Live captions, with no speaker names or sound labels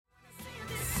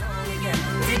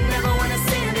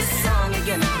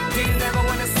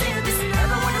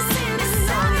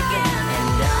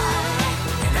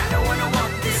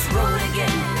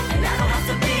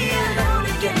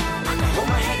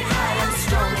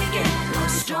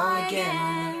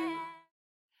again.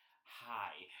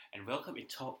 Hi, and welcome to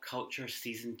Top Culture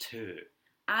Season 2.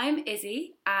 I'm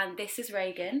Izzy, and this is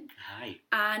Reagan. Hi.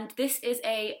 And this is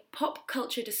a pop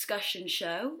culture discussion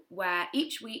show where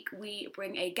each week we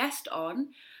bring a guest on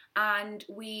and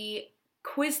we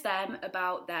quiz them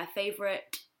about their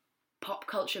favourite pop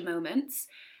culture moments.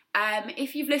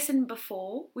 If you've listened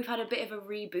before, we've had a bit of a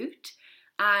reboot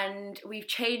and we've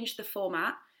changed the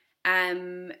format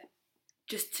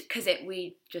just because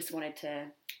we just wanted to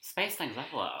Spice things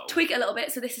up a little. tweak it a little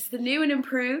bit. So this is the new and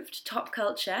improved Top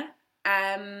Culture.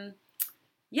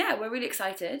 Yeah, we're really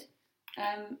excited.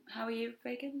 How are you,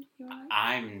 Reagan? You alright?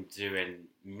 I'm doing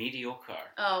mediocre.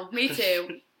 Oh, me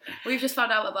too. We've just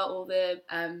found out about all the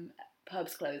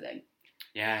pubs closing.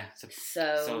 Yeah,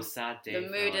 so sad day.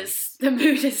 The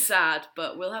mood is sad,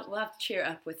 but we'll have to cheer it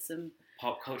up with some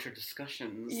pop culture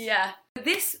discussions. Yeah.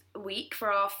 This week,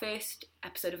 for our first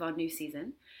episode of our new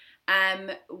season,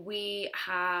 we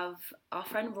have our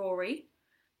friend Rory,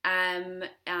 and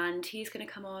he's going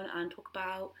to come on and talk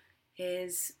about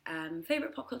his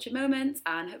favourite pop culture moments,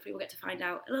 and hopefully we'll get to find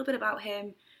out a little bit about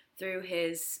him through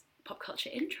his pop culture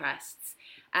interests.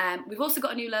 We've also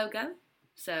got a new logo,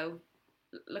 so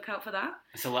look out for that.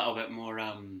 It's a little bit more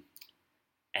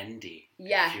indie.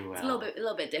 Yeah, if you will. it's a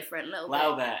little bit different, a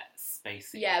little bit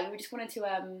spacey. Yeah, we just wanted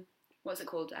to what's it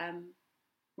called?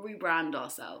 Rebrand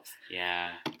ourselves. Yeah.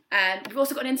 We've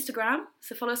also got an Instagram,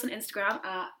 so follow us on Instagram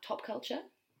at Top Culture.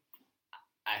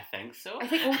 I think so. I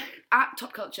think at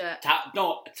Top Culture. Tap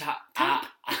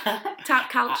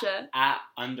Culture. At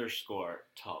underscore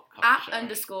Top Culture. At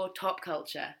underscore Top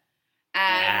Culture.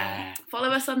 Follow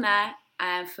us on there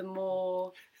for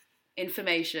more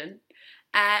information.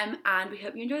 And we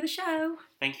hope you enjoy the show.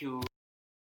 Thank you.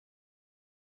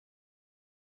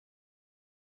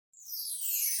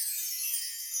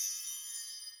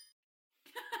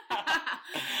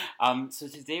 So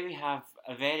today we have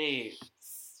a very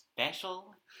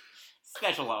special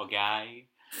little guy.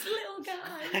 Little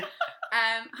guy.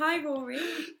 Hi, Rory.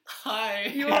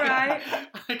 Hi. You alright? I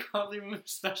can't believe I'm a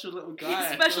special little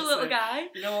guy. Special little guy.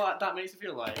 You know what that makes me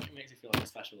feel like? It makes me feel like a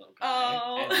special little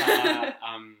guy.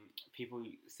 Oh. People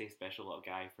say special little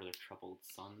guy for their troubled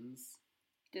sons.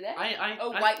 Do they? I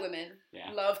white women.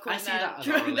 Yeah. Love calling I see that as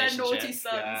our their relationship. naughty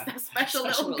sons. Yeah. Their special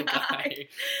little guy.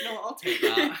 You know what? I'll take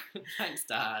that. Thanks,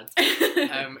 Dad.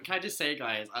 Can I just say,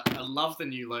 guys, I love the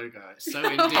new logo. It's so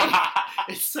indie.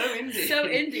 It's so indie. So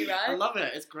indie, right? I love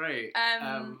it. It's great.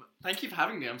 Thank you for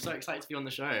having me. I'm so excited to be on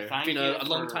the show. I've been a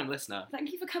long-time listener.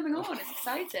 Thank you for coming on. It's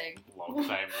exciting.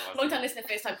 Long-time listener,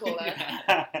 first-time caller.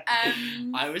 Yeah.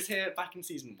 I was here back in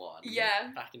season 1. Yeah.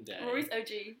 Back in day. Rory's OG.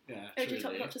 Yeah, OG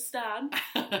Top Culture Stan.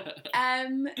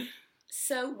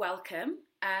 So welcome.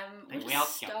 We'll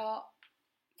just start.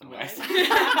 So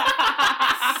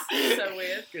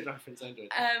weird. Good reference, I enjoyed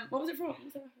what was it from?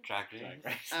 Drag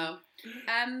Race. Oh.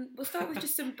 We'll start with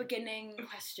just some beginning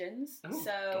questions. Oh,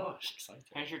 so, gosh, exciting.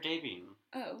 How's your day been?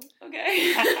 Oh,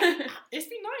 okay. It's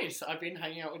been nice. I've been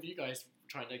hanging out with you guys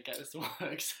trying to get this to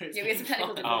work. So it's Yeah, we had some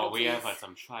technical fun. difficulties. Oh, we have had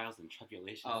some trials and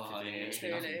tribulations today. It's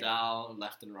been Clearly. up and down,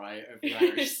 left and right, over the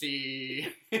Irish Sea.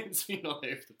 It's been all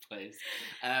over the place.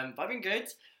 But I've been good.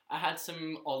 I had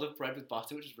some olive bread with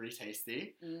butter, which was really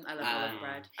tasty. I love olive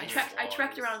bread. I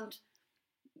trekked around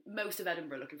most of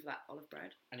Edinburgh looking for that olive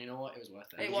bread. And you know what? It was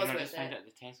worth it. It was worth just it. found it at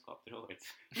the Tesco up the road.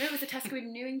 No, it was the Tesco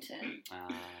in Newington.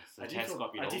 So I do Tesco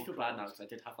up your I do old feel bad now road. because I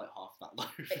did have like half that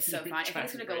loaf. It's so fine. I think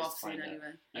it's going to go off soon it.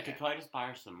 anyway. You could probably just buy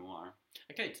her some more.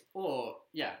 Okay, or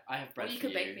yeah, I have bread Or you for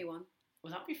could bake me one.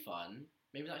 Well, that'd be fun.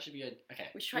 Maybe that should be a... Okay.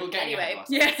 We should try we'll it get anyway.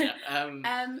 ahead of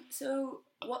ourselves, So,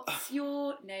 what's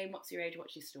your name? What's your age?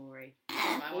 What's your story?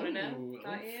 I want to know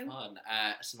about you. Fun.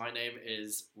 So my name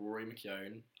is Rory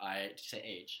McKeon. Did you say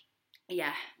age?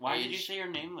 Yeah. Why did Age. you say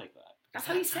your name like that? That's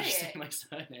how you say it. my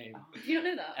surname. Do you not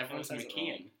know that? Everyone It's says it McKeon.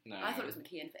 wrong. No. I thought it was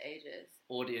McKeon for ages.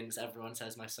 Audience, everyone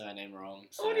says my surname wrong.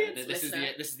 So Audience, this is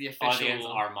listener. the official... Audience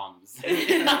are mums.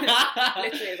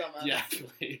 Literally is on that. Yeah,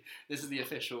 actually. This is the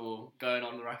official going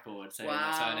on the record saying my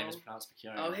Wow. surname is pronounced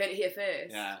McKeon. Oh, heard it here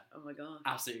first? Yeah. Oh my god.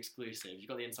 Absolutely exclusive. You've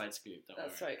got the inside scoop, don't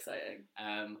That's so worry. exciting.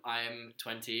 I am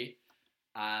 20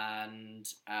 and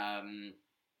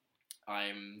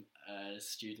I'm a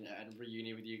student at Edinburgh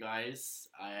Uni with you guys.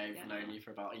 I've known you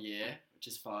for about a year, which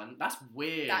is fun. That's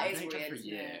weird. That I've is known each other weird, for a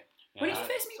year. isn't When did you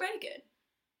first meet Reagan?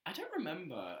 I don't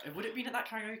remember. Would it have been at that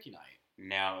karaoke night?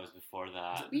 No, it was before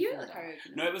that. Were you at the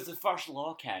karaoke? No, it was the first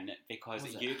lock-in because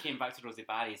Was it? you came back to Rosie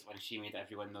Barry's when she made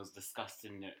everyone those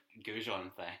disgusting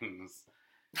goujon things.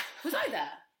 Was I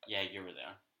there? Yeah, you were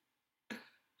there.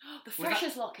 The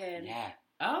freshers lock-in. Yeah.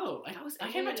 Oh, That was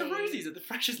I came back to early. Rosie's at the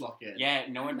Freshers Lock-in. Yeah,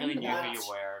 no one really knew remember who you that.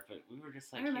 were but we were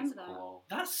just I like, remember he's that. cool.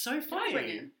 That's so Did I bring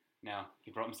funny. him? No,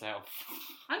 he brought himself.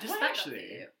 I Did I respect that actually?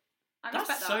 for you. I That's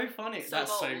respect so that. funny. So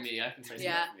That's so bold. me. I can say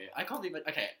Yeah. that for me. I can't believe it.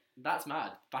 Okay, that's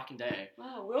mad. Back in day.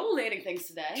 Wow, we're all learning things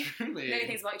today. Truly. Learning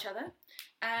things about each other.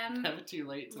 Never too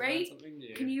late to learn rate- something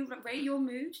new. Can you rate your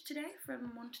mood today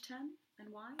from 1 to 10 and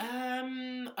why?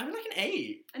 I'm like an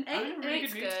 8. An 8? I'm in a really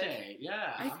Eight's good mood today.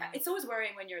 Yeah. It's always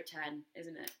worrying when you're a 10,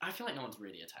 isn't it? I feel like no one's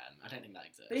really a 10. I don't think that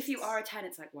exists. But if you are a 10,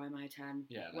 it's like, why am I a 10?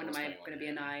 Yeah, When am what's I going on going to be a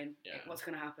here? 9? Yeah. What's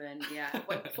going to happen? Yeah.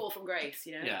 Fall from grace,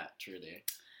 you know? Yeah, truly.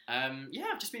 Yeah,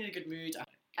 I've just been in a good mood.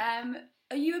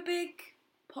 Are you a big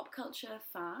pop culture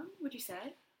fan, would you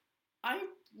say? I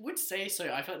would say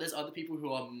so. I feel like there's other people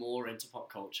who are more into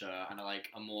pop culture and are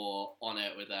more on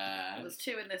it with their... There's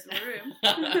 2 in this room.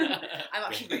 I'm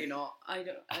actually really not. I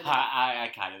don't. I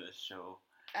kind of this show.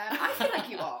 I feel like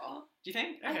you are. Do you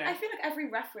think? I Okay. feel like every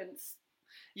reference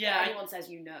Yeah, that anyone says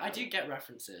you know. I do get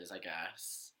references, I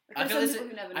guess. Like, I feel some people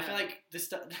who never know. I feel like this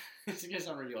stuff. This is gonna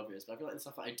sound really obvious, but I feel like the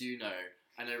stuff that I do know,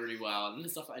 I know really well, and the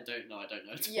stuff that I don't know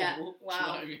at Yeah, all. wow. Do you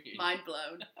know what I mean? Mind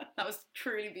blown. That was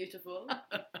truly beautiful.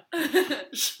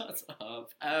 Shut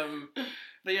up.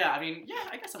 But yeah, I mean, yeah,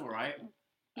 I guess I'm alright.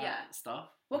 Yeah. Stuff.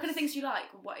 What kind of things do you like?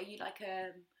 What are you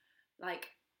like?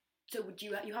 So would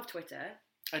you have Twitter?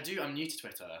 I do. I'm new to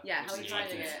Twitter. Yeah, which how are is you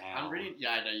finding exciting. it? I'm really. Yeah,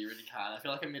 I know you really can. I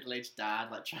feel like a middle-aged dad,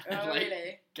 like trying to Oh, like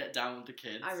really? get down with the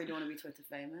kids. I really want to be Twitter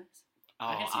famous.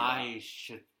 Oh, can see I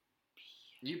should.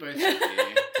 You both should be.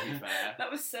 To be fair.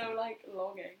 That was so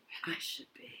longing. I should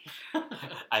be.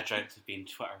 I dreamt of being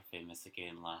Twitter famous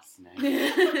again last night.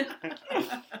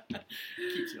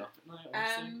 Keeps you up at night,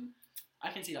 honestly. I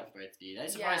can see that for both of you.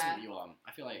 It's surprising Yeah. what you want.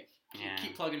 I feel like Yeah.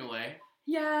 keep plugging away.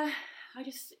 Yeah, I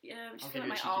just I'll feel give like you a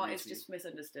my cheeky art is retweet. just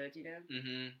misunderstood, you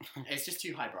know. It's just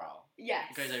too highbrow.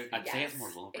 Yes. It goes over. I'd say it's yes. more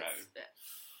lowbrow.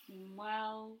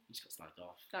 Well, You just got slagged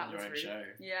off that on your was own rude. show.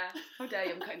 Yeah. How dare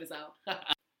you? I'm cutting this out.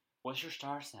 What's your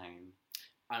star sign?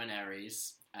 I'm an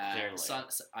Aries. Clearly.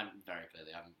 I'm very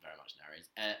clearly. I'm very much an Aries.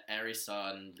 Aries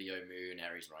Sun, Leo Moon,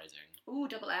 Aries Rising. Ooh,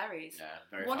 double Aries. Yeah,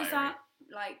 very. What does fiery.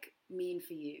 that mean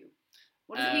for you?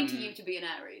 What does it mean to you to be an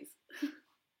Aries?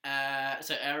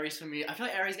 So Aries for me, I feel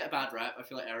like Aries get a bad rep. I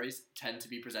feel like Aries tend to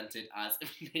be presented as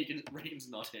Reagan's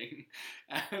nodding.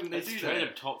 They It's do true. though.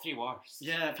 They're top 3 worst.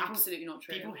 Yeah, people, Absolutely not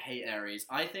true. people hate Aries.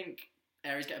 I think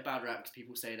Aries get a bad rep because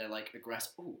people say they're like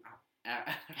aggressive. Ooh,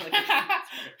 like,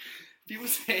 people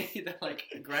say they're like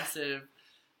aggressive,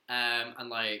 and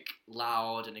like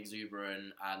loud and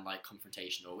exuberant and like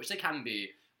confrontational, which they can be.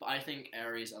 But I think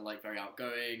Aries are like very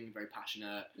outgoing, very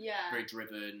passionate, Yeah. very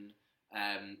driven.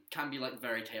 Can be like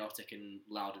very chaotic and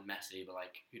loud and messy, but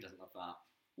like who doesn't love that?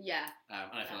 Yeah.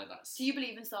 And I feel like that's. Do you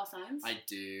believe in star signs? I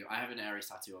do. I have an Aries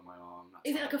tattoo on my arm. That's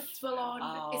Is it why like a I'm into full on?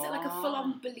 Oh. Is it like a full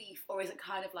on belief, or is it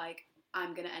kind of like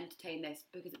I'm gonna entertain this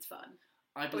because it's fun?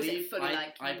 I Or is it believe. fully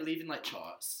like I you- believe in like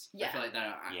charts. Yeah. I feel like they're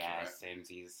accurate. Yeah,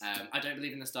 samesies. I don't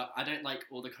believe in the stuff. I don't like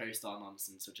all the co-star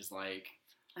nonsense, which is like.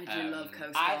 I do love I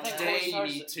co-stars. think Today you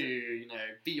co-stars- need to,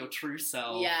 be your true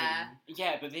self. Yeah.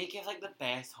 Yeah, but they give like the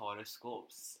best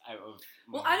horoscopes out of.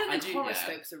 Well, I don't I think do, yeah.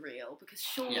 horoscopes are real because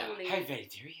surely. How very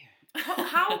dare you?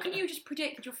 How can you just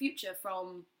predict your future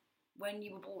from when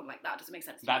you were born? Like that doesn't make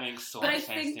sense. To That me. makes so But I much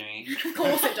sense think- to me. Of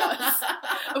course it does.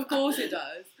 Of course it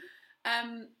does.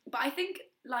 But I think,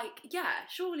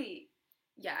 surely,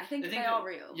 I think The they thing are for-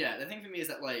 real. Yeah, the thing for me is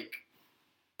that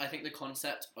I think the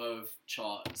concept of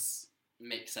charts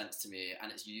makes sense to me,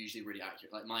 and it's usually really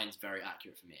accurate. Like mine's very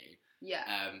accurate for me.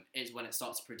 Yeah. Is when it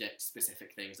starts to predict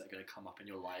specific things that are going to come up in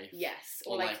your life. Yes.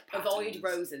 or Or like like avoid patterns.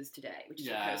 roses today, which is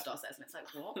Yeah. what co-star says, and it's like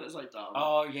what? It's like dumb.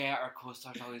 Oh yeah, our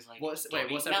co-stars always like. What's "Don't eat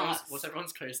everyone's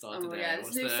nuts." co-star Oh today? yeah, this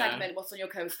What's new the, segment. What's on your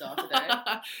co-star today?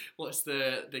 What's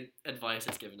the advice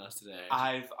it's given us today?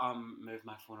 I've moved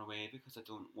my phone away because I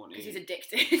don't want to. Because he's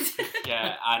addicted.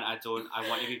 Yeah, and I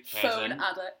want to be Phone present.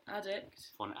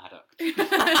 addict. Phone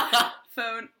addict.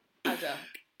 Phone addict.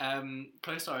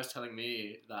 Co-star is telling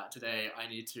me that today I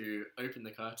need to open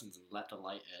the curtains and let the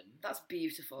light in. That's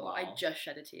beautiful. Wow. I just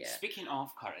shed a tear. Speaking of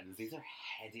curtains, these are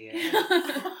hideous.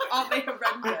 Aren't they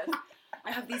horrendous?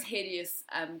 I have these hideous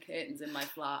curtains in my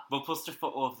flat. We'll post a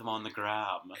photo of them on the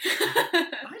gram.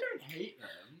 I don't hate them.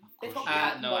 They've got course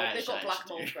black you no, mold. I They've got actually- black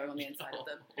actually mold do. growing on the inside of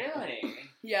them. Really?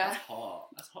 Yeah. That's hot.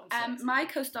 That's hot and sexy. My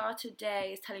co-star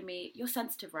today is telling me you're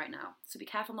sensitive right now, so be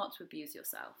careful not to abuse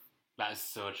yourself. That is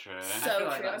so true. So feel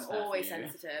like true. that's I'm fair always for you.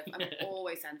 sensitive. I'm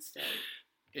always sensitive.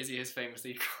 Izzy has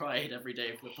famously cried every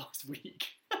day for the past week.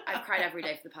 I've cried every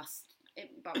day for the past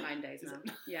about 9 days Is now.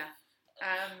 it? Yeah.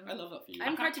 I love that for you. I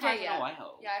haven't cried I've today in yet. a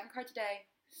while. Yeah, I haven't cried today.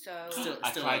 So I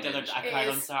Still cried, not I It cried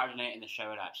on is- Saturday night in the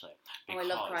shower, actually. I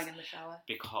love crying in the shower.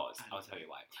 Because, I'll tell you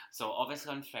why. So,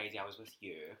 obviously on Friday I was with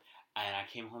you, and I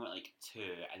came home at like 2,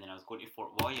 and then I was going to Fort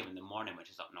William in the morning, which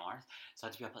is up north, so I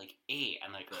had to be up at like 8,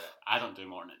 and like, I don't do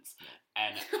mornings.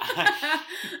 And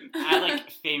I like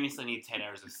famously need 10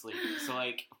 hours of sleep. So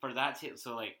like, for that to,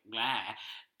 so like, nah.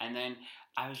 And then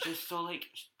I was just so like,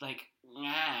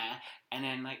 nah. And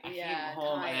then like, I came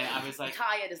home, tired. and then I was like,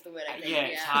 tired is the word I think.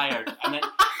 yeah, tired. And then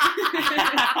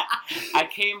I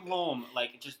came home,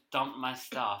 like, just dumped my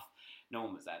stuff. No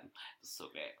one was in. It was so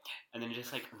great. And then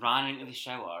just, like, ran into the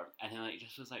shower, and then, like,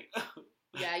 just was like...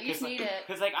 Yeah, you just need it.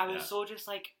 Because, like, I was so just,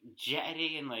 like,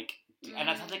 jittery and, like... And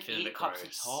I had, like, Feeling a 8 bit cups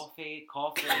gross. of coffee.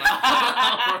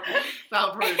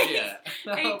 That'll probably be it.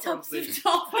 8 tubs of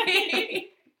toffee.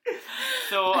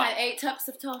 So... I had 8 tubs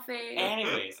of toffee.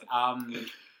 Anyways,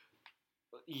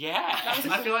 yeah.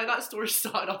 I feel like that story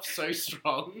started off so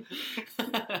strong.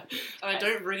 And I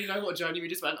don't really know what journey we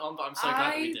just went on, but I'm so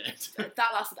glad that we did. That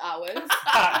lasted hours.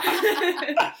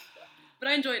 But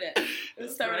I enjoyed it. It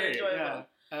was thoroughly enjoyable.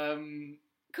 Yeah.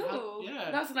 Cool. Yeah.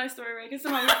 That's a nice story, Ray. Because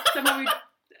somehow we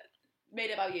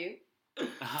made it about you.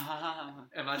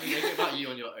 Imagine making it about you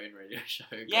on your own radio show.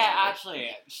 Yeah, actually,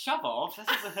 shove off.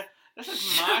 This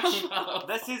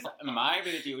is my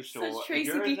radio show. Such Tracy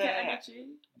You're Beaker the energy.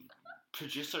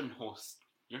 producer and host.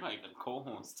 You're not even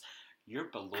co-host. You're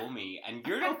below me, and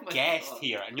you're Oh a my guest God.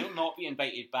 here, and you'll not be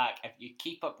invited back if you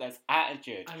keep up this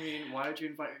attitude. I mean, why would you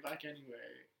invite me back anyway?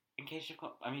 In case you've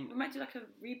got, I mean, We might do like a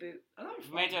reboot. I don't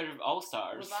we might do All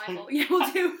Stars. Revival. Yeah,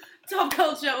 we'll do Top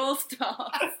Culture All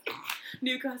Stars.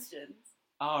 New questions.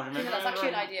 Oh, Yeah, remember? that's actually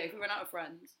an idea if we run out of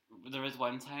friends. There was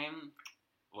one time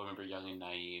when we were young and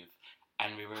naive,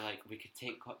 and we were like, we could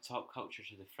take Top Culture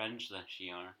to the Fringe this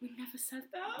year. We never said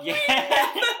that. Yeah.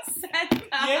 We never said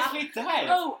that. Yes, we did.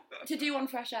 Oh, to do on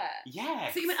Fresh Air.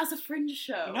 Yes. So you meant as a Fringe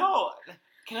show? No.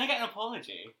 Can I get an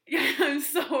apology? Yeah, I'm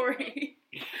sorry.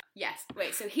 Yes.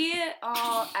 Wait. So here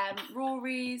are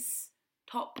Rory's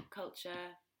top culture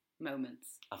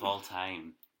moments. Of all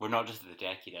time. We're not just at the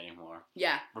decade anymore.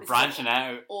 Yeah. We're this is branching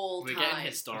out. all We're time. getting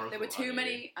historical. There were too value.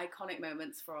 many iconic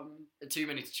moments from Too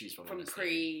many to choose from. honestly.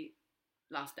 pre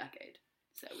last decade.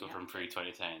 So, So we from have-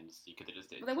 pre-2010s, you could have just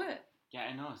did. Well, there were. Yeah,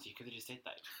 I know. So you could have just did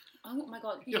that. Oh my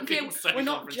god. You You're can hear being so we're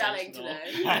not gelling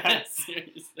confrontational. today.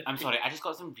 Seriously. I'm sorry. I just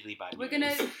got some really bad We're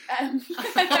news. gonna. Is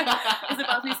it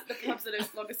about the clubs that are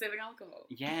longer serving alcohol?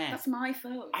 Yeah. That's my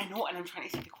phone. I know, and I'm trying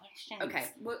to see the questions. Okay.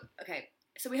 Well, okay.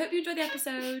 So we hope you enjoyed the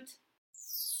episode.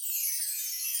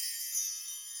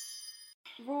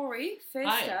 Rory, first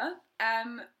Hi. up,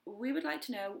 we would like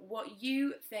to know what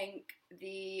you think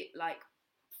the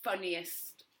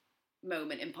funniest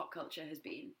moment in pop culture has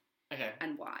been Okay.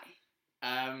 and why.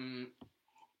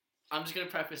 I'm just going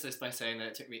to preface this by saying that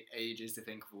it took me ages to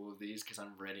think of all of these because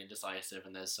I'm really indecisive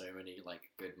and there's so many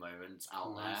good moments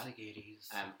out there. Classic 80s.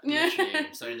 Literally,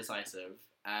 I'm so indecisive.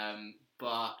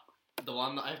 But the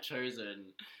one that I've chosen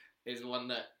is one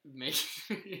that makes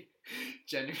me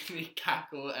genuinely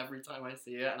cackle every time I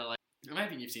see it, and I might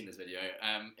think you've seen this video.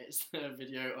 It's the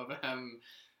video of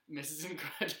Mrs.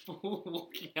 Incredible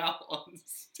walking out on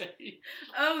stage.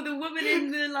 Oh, the woman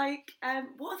in the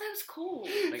what are those called?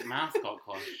 Like mascot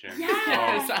costume.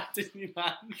 Yeah. It's at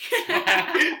Disneyland.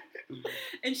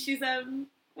 And she's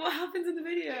what happens in the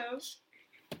video?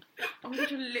 I'm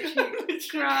literally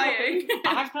crying.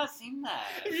 I've not seen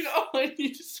that. You know, I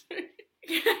need to say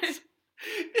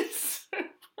it's so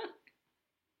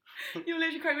You're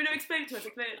literally crying. No, explain it to us.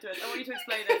 Explain it to us. I want you to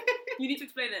explain it. You need to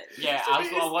explain it. Yeah, So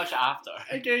I'll watch it after.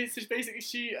 Okay, so basically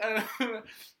she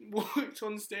walked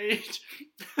on stage,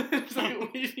 it's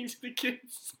waving to the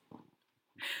kids.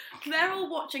 They're all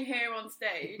watching her on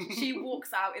stage. She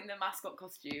walks out in the mascot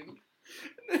costume.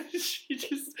 And then she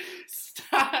just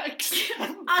stacks.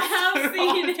 I have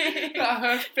seen it. That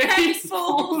her Head face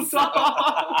falls falls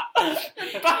off.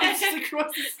 And bounces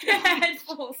across the Her stage. head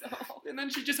falls off. And then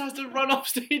she just has to run off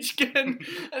stage again.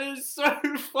 And it's so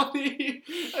funny.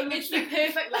 And It's the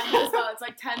perfect length as well.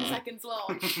 It's 10 seconds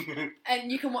long.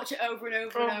 And you can watch it over and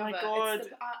over Oh and over. my God. It's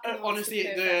it's honestly,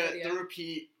 perfect the video.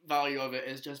 repeat value of it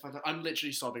is just fantastic. I'm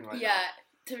literally sobbing right now. Yeah,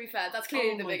 to be fair, that's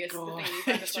clearly the my biggest God. the thing you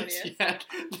find the It's just, funniest. yeah,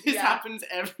 this Yeah. happens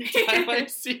every time I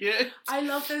see it. I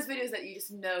love those videos that you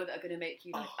just know that are going to make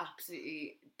you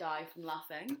absolutely die from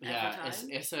laughing every time.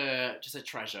 It's just a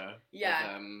treasure.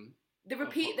 Yeah. Of, The pop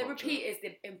repeat culture. is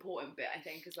the important bit, I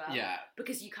think, as well. yeah.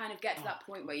 Because you kind of get to that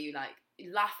point where you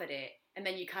you laugh at it and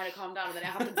then you kind of calm down and then it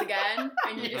happens again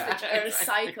and you Yeah, just are in a exactly.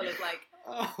 cycle of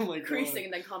Oh my God. creasing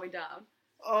and then calming down.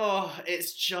 Oh,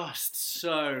 it's just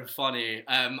so funny.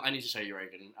 I need to show you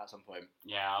Reagan at some point.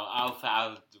 Yeah,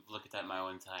 I'll look at that my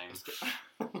own time.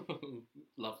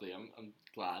 Lovely. I'm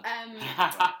glad.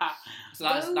 So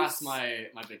those that's my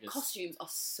biggest. costumes are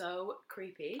so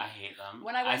creepy. I hate them.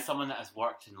 When I went- As someone that has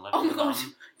worked and lived Oh my in gosh,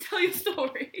 them. tell your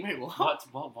story. Wait, what?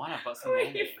 What one? I've got so Where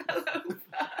many. you fell over.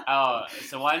 Oh,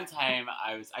 so one time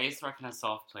I used to work in a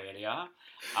soft play area,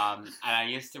 and I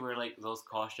used to wear like those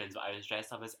costumes, but I was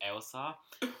dressed up as Elsa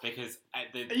because Are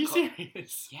you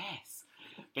serious? Yes,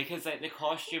 because like the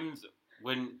costumes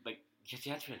wouldn't like you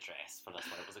had to wear a dress for this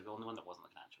one. It was like the only one that wasn't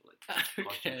like an actual like costume.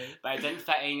 Okay. But it didn't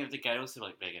fit any of the girls, so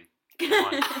like Reagan. Come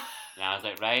on. And I was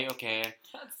like, right, okay.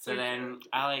 So then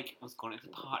I like was going to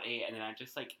the party, and then I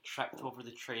just like tripped over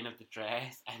the train of the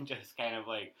dress and just kind of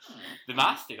like the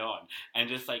mask stayed on and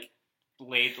just like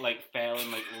fell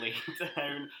and like laid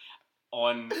down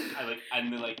on like in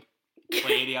the like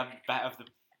play area bit of the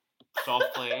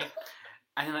soft play.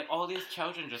 And then like all these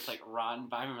children just like ran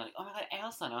by me and were like, oh my god,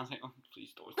 Elsa, and I was like, oh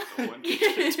please don't.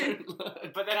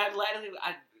 But then I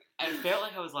felt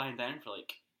like I was lying down for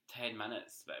like 10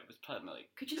 minutes, but it was probably like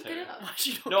Could you just 2. get up?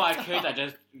 No, I could. I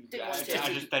just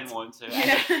didn't want to.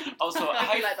 Also, I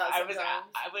feel like that I was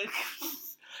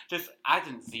sometimes. I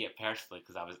didn't see it personally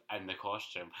because I was in the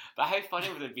costume. But how funny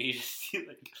would it be to see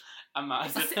like a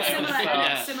massive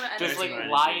Elsa Similar just like energy.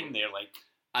 lying there like.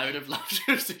 I would have loved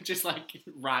to have just like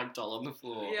ragdoll on the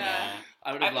floor. Yeah.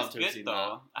 I would have loved to have seen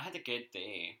though. I had a good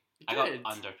day. I got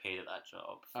underpaid at that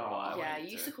job. For Oh, what I Yeah, went you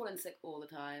used to call in sick all the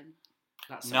time.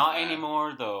 That's so Not fair.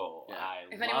 anymore though. Yeah. I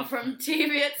If anyone love, from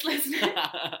TVIT's listening.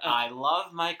 I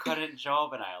love my current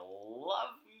job and I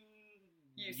love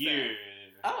you.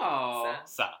 Oh.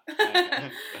 So.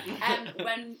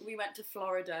 When we went to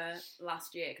Florida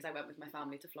last year, because I went with my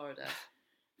family to Florida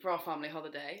for our family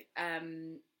holiday,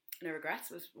 no regrets,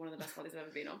 it was one of the best holidays I've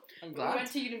ever been on. I'm We glad.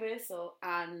 went to Universal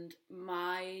and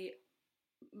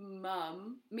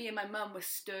me and my mum were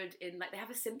stood in, like, they have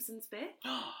a Simpsons bit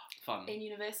Fun. in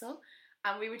Universal,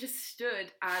 and we were just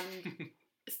stood, and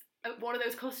one of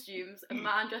those costumes, a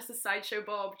man dressed as Sideshow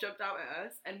Bob jumped out at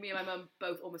us, and me and my mum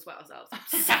both almost wet ourselves.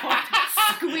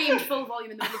 Screamed full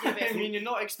volume in the middle of I Universal. mean, you're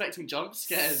not expecting jump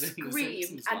scares in the Screamed,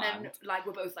 Simpsons and land. then like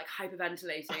we're both like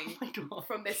hyperventilating Oh my god.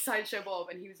 from this Sideshow Bob,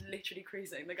 and he was literally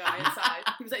creasing the guy inside.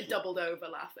 He was like doubled over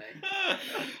laughing.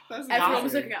 That's Everyone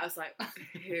was amazing. looking at us like,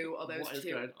 who are those What is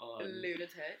two going on?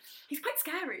 lunatics? He's quite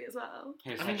scary as well.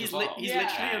 I mean, he's Yeah.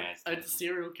 literally a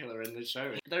serial killer in the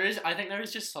show. I think there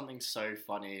is just something so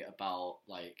funny about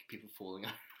like people falling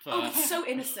over. Oh, it's so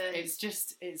innocent. It's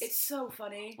so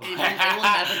funny. It will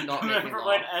never not make me Remember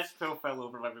when laugh. Espo fell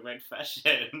over when we went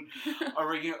fishing? Or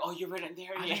were you? Oh, you weren't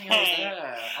there I yet. think I was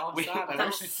there. Oh, We- sad. I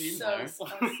That's wish I'd seen so, there. so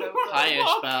funny. Hi,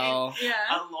 Ishbel. Yeah.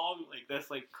 Along like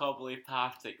this like cobbly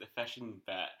path to like the fishing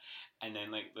bit, and then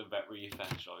like the bit where you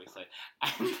fish, obviously,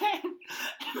 and then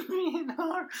me and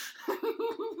her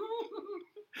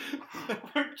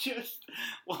we're just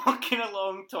walking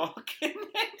along talking,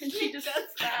 And she just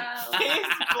fell. face She's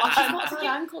planted. got her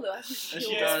ankle though. She She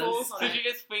just does. falls So on it. she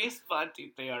just face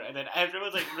planted there, and then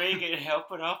everyone's like Reagan, help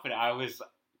her up, and I was,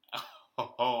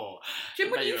 oh. Do you remember I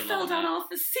bet when you you were fell loving down it. off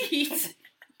the seat?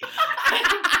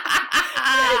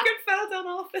 Reagan fell down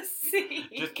off the seat.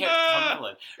 Just kept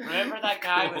tumbling. Remember that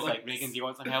guy was like, Reagan, do you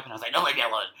want some help? And I was like, no, leave me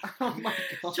alone. Oh my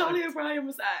god. Charlie O'Brien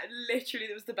was there. Literally,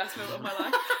 it was the best moment of my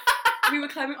life. We were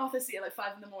climbing off the seat at like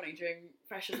 5 in the morning during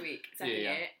Freshers Week, second Yeah.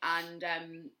 year,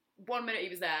 and 1 minute he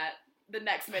was there, the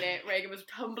next minute Reagan was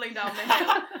tumbling down the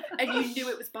hill, and you knew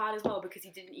it was bad as well because he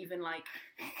didn't even like,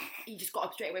 he just got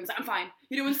up straight away and was like, I'm fine.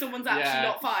 You know when someone's actually Yeah.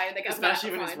 not fine, and they get Especially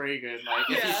up when and it's they're Reagan. Like,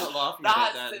 if he's Yeah. not laughing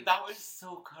at it, That was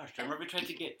so cursed. I remember we tried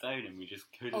to get down and we just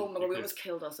couldn't. fine. Oh my god, we because- almost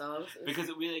killed ourselves. It was-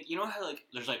 Because we like, you know how like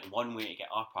there's like one way to get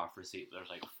up our first seat, but there's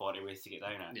like 40 ways to get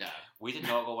down it. Yeah. We did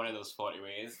not go one of those 40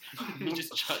 ways. You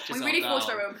just chucked we yourself really down. forced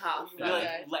our own path We,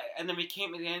 that like, day. and then we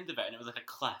came to the end of it and it was like a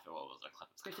cliff. Well, it was a cliff.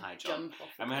 It We was a had high to jump. jump off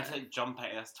the And we had to cliff. like jump out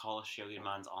of this tall Australian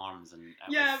man's arms and it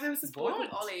Yeah, was, there was this boy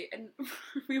called What? Ollie, and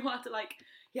we had to like,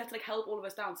 he had to like help all of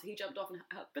us down, so he jumped off and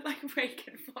helped, but like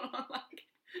Reagan full on like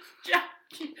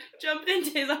jumped into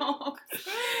his arms,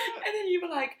 and then you were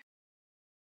like,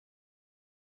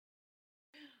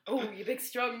 "Oh, you big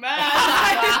strong man,"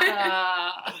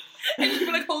 and you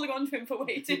were like holding on to him for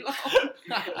way too long.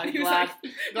 I'm He was glad,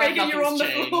 like, glad Reagan, you're on the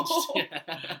nothing's floor. changed.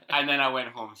 Yeah. And then I went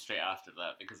home straight after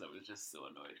that because I was just so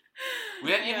annoyed.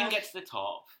 We didn't Yeah. even get to the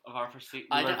top of our first seat.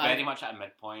 We I were don't- very I- much at a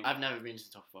midpoint. I've never been to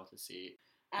the top of the seat.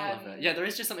 I love it. Yeah, there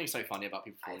is just something so funny about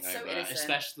people falling It's so over, innocent.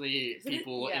 especially Isn't it?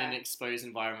 people in Yeah. an exposed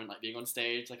environment, like being on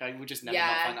stage. Like, I would just never Yeah.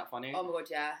 not find that funny. Oh my god,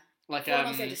 yeah. Like Falling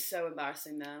on stage is so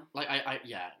embarrassing though. like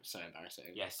yeah, so embarrassing.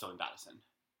 Yeah, so embarrassing.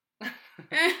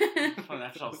 Well,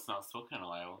 after all, it's not spoken in a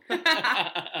while.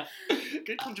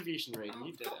 Good contribution, Raiden.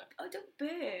 You did it. I don't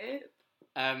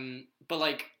burp. But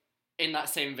like in that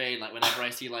same vein, like whenever I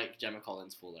see like Gemma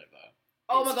Collins fall over,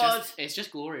 Oh my god. it's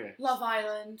just glorious. Love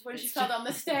Island, when she fell down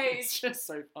the stage. It's just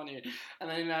so funny. And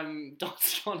then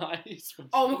Dancing on Ice.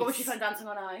 Oh my god, when she found Dancing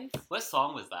on Ice. What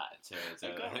song was that? It was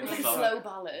like a slow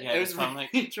ballad. Yeah, it was song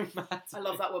like dramatic. I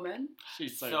love that woman.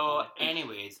 She's so So, funny.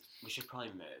 anyways, we should probably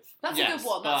move. That's a Yes, good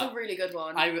one. That's but a really good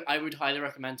one. I would highly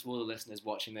recommend to all the listeners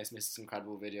watching this Mrs.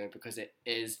 Incredible video because it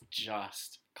is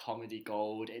just comedy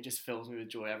gold. It just fills me with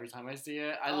joy every time I see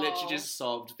it. I literally just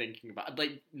sobbed thinking about,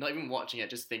 like, not even watching it,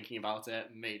 just thinking about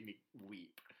it made me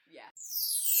weep. Yeah.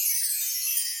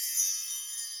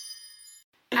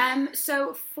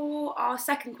 So for our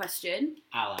second question,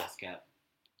 I'll ask it.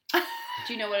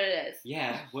 do you know what it is?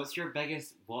 Yeah, what's your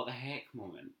biggest what the heck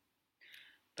moment?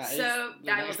 That So is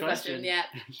that was the question. Yeah.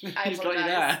 I He's got you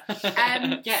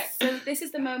there. Yeah. So this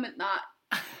is the moment that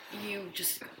you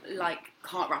just like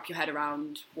can't wrap your head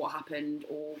around what happened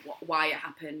or why it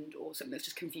happened or something that's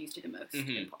just confused you the most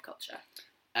in pop culture.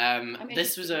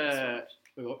 This was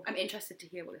I'm interested to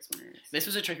hear what this one is. This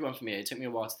was a tricky one for me. It took me a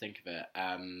while to think of it,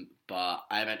 but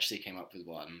I eventually came up with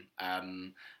one.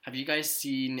 Have you guys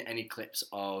seen any clips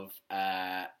of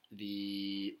I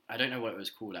don't know what it was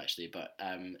called actually, but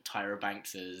Tyra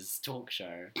Banks's talk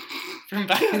show from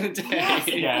back in the day? Yes,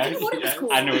 Yes, I don't know what it was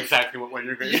called. I know exactly what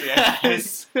you're going to say.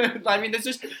 Yes. I mean, there's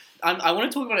just I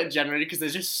want to talk about it generally because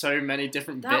there's just so many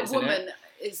different That bits in woman it.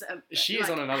 is She is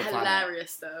like, on another planet.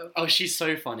 hilarious though. Oh, she's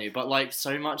so funny, but like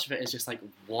so much of it is just like,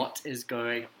 what is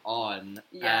going on?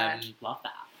 Yeah. Love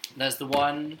that. There's the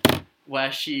one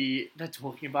where they're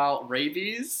talking about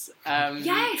rabies.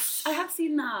 Yes, I have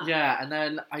seen that. Yeah, and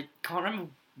then I can't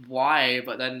remember why,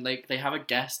 but then like they have a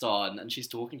guest on and she's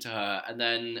talking to her, and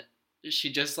then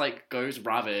she just like goes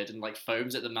rabid and like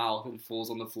foams at the mouth and falls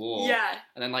on the floor. Yeah.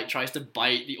 And then like tries to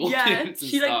bite the Yeah, audience and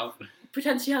she, like, stuff.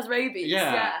 Pretends she has rabies.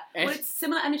 Yeah. Well, it's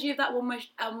similar energy of that one with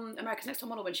America's Next Top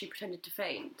Model when she pretended to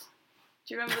faint.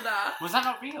 Do you remember that? Was that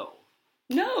not real?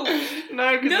 No.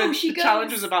 No, because she the goes-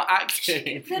 challenge was about She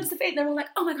acting. pretends to faint and they're all like,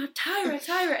 oh my god,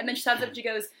 Tyra. And then she stands up and she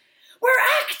goes, we're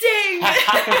acting!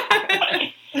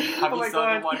 Have Oh you my saw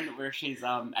God. the one where she's it's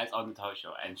on the talk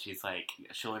show and she's like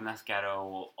showing this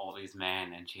girl all these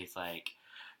men and she's like,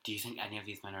 do you think any of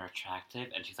these men are attractive?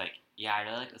 And she's like, yeah, I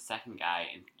really like the second guy.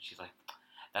 And she's like,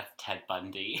 that's Ted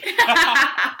Bundy.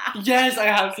 Yes, I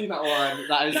have seen that one.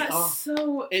 That's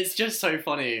so... It's just so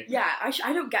funny. Yeah,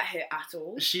 I don't get her at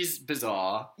all. She's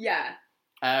bizarre. Yeah.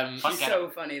 Fun She's girl. so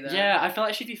funny though. Yeah, I feel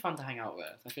like she'd be fun to hang out with.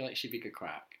 I feel like she'd be good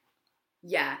crack.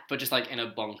 Yeah. But just like in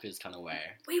a bonkers kind of way.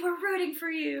 We were rooting for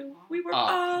you. We were Oh,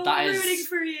 all that is- rooting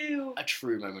for you. A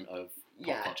true moment of pop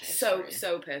Yeah, culture so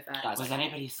history. perfect. That's Was like-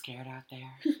 anybody scared out there?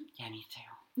 Yeah, me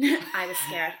too. I was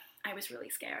scared. I was really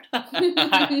scared.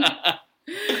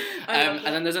 And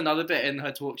then there's another bit in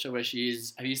her talk show where have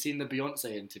you seen the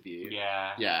Beyonce interview?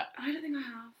 Yeah. Yeah. I don't think I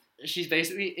have. She's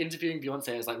basically interviewing Beyonce.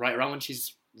 It's like right around when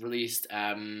she's released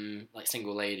like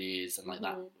Single Ladies and like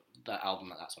that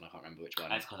album, that's one, I can't remember which one.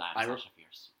 That's called I Sasha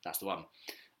Fierce. That's the one.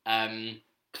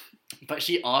 But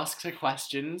she asks her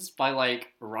questions by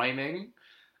like rhyming.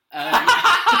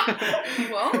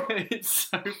 What? It's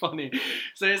so funny.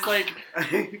 So it's like,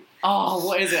 oh,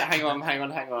 what is it? Hang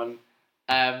on.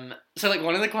 So like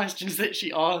one of the questions that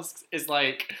she asks is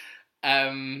like,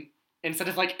 instead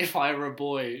of like if I were a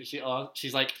boy,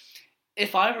 she's like,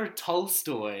 if I were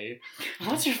Tolstoy,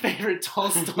 what's your favorite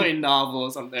Tolstoy novel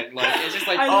or something? Like it's just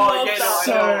like I love yeah, that.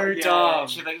 so dumb.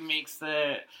 She like makes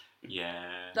the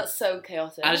That's so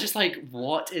chaotic. And it's just like,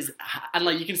 what is... And,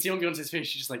 like, you can see on Beyonce's face,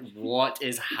 she's just like, what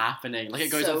is happening? Like, it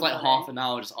goes So on for, like, funny. half an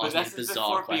hour just But asking this is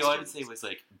bizarre before questions. Beyonce was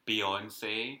like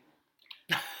Beyonce.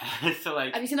 So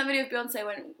like, Have you seen that video of Beyonce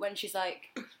when she's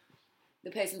like,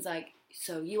 the person's like,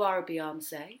 so you are a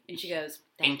Beyonce? And she goes,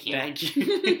 thank you. Thank you.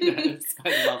 Yes,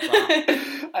 I love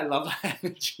that. I love that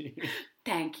energy.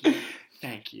 Thank you.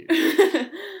 Thank you.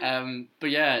 But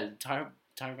yeah, Tyra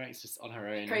Banks is just on her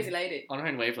own... Crazy lady. On her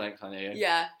own wavelength, honey.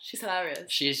 Yeah, she's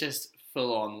hilarious. She's just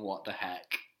full on what the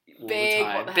heck. All Big the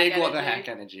time. what the heck Big what the energy. heck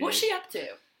energy. What's she up to?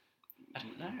 I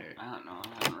don't know. I don't know.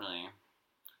 I don't really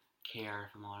care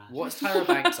if I'm honest. What's Tyra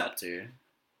Banks up to,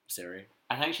 Siri?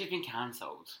 I think she's been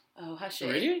cancelled. Oh, has she?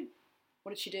 Really?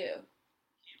 What did she do?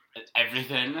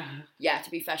 Everything. Yeah,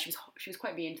 to be fair, she was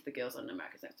quite mean to the girls on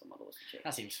America's Next Top Model, wasn't she?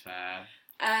 That seems fair.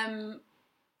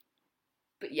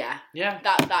 But yeah, Yeah.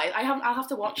 I'll have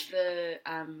to watch the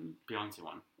Beyonce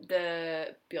one.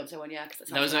 The Beyonce one, yeah, because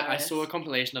There was I saw a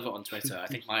compilation of it on Twitter. I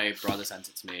think my brother sent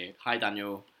it to me. Hi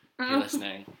Daniel, if you're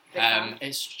listening.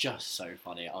 It's just so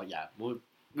funny. Oh yeah, we'll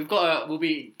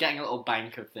be getting a little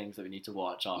bank of things that we need to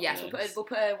watch after. Yes, this. we'll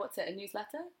put a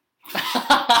newsletter.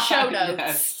 Show notes.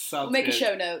 Yes, we'll make good. a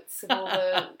show notes of all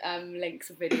the links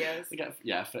of videos. We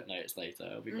get footnotes later.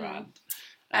 It'll be grand.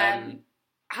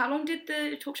 How long did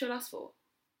the talk show last for?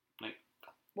 Like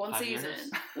 1 5 season.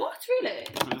 years? What, really?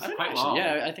 It was I don't quite know, long.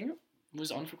 yeah, I think it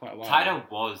was on for quite a while. Tyra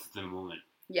was the moment.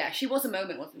 Yeah, she was a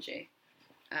moment, wasn't she?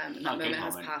 And that Not a big moment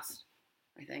has moment. passed,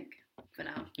 I think, for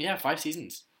now. Yeah, 5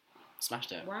 seasons.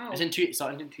 Smashed it. Wow. It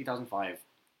started in 2005.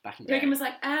 Back in the day. Reagan was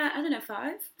like, I don't know,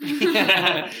 5?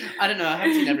 I don't know. I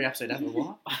haven't seen every episode ever.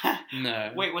 What?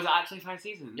 No. Wait, was it actually 5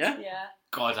 seasons? Yeah. Yeah.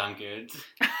 God, I'm good.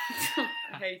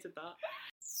 I hated that.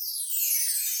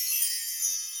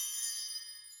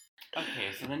 Okay,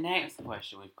 so the next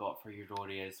question we've got for you,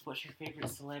 Rory, is what's your favourite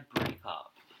celeb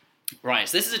breakup? Right,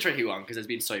 so this is a tricky one because there's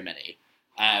been so many.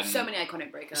 So many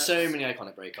iconic breakups. So many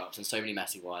iconic breakups and so many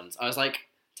messy ones. I was like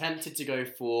tempted to go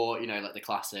for, like the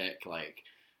classic, like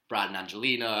Brad and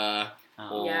Angelina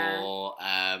or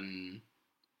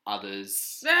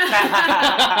others.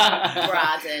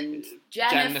 Brad and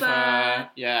Jennifer.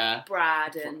 Yeah.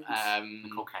 Brad and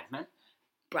Nicole Kidman.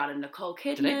 Brad and Nicole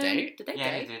Kidman. Did they date? Did they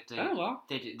Yeah, date? they did. Oh, well.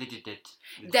 They did. They did. They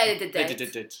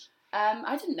did.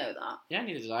 I didn't know that. Yeah,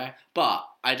 neither did I. But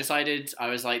I decided, I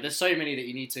was like, there's so many that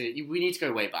we need to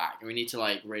go way back. And we need to,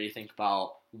 like, really think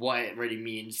about what it really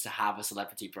means to have a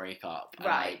celebrity breakup. And,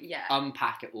 Right, like, yeah.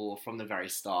 unpack it all from the very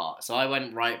start. So I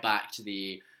went right back to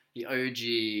the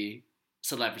OG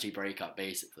celebrity breakup,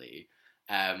 basically,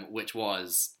 which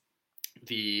was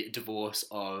the divorce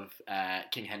of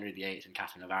King Henry VIII and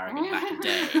Catherine of Aragon back in the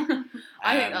day.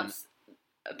 I think that's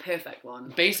a perfect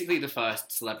one. Basically the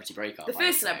first celebrity breakup. The I would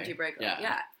first say. celebrity breakup,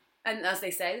 yeah. And as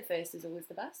they say, the first is always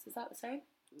the best. Is that the same?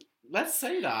 Let's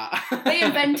say that. They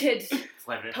invented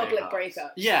Celebrity public breakups.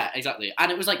 breakups. Yeah, exactly.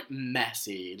 And it was, like,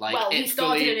 messy. Like, Well, he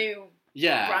started a new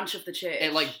yeah, branch of the church.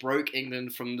 it, like, broke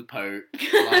England from the Pope.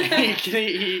 Like,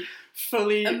 he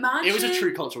fully... Imagine it was a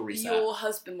true cultural reset. your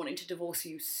husband wanting to divorce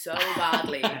you so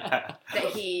badly that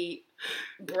he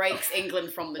breaks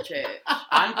England from the church.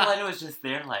 Anne Boleyn was just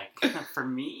there, like, for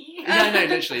me? Yeah, no,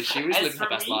 literally. She was It's living her for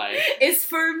best me. life. It's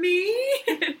for me.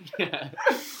 Yeah.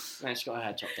 And she got her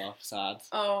head chopped off. Sad.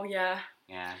 Oh, yeah.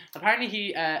 Yeah.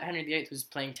 Apparently, Henry VIII was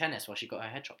playing tennis while she got her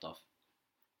head chopped off.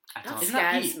 I That don't Isn't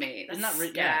that scares peak? me. That Isn't that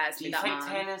scares yeah. Do me, you that think man.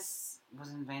 tennis was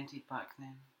invented back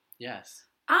then? Yes.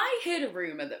 I heard a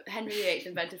rumour that Henry VIII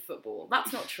invented football.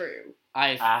 That's not true.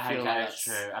 I I feel think like that is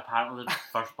true. Apparently the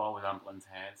first ball was on Boleyn's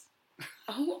head.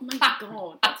 Oh my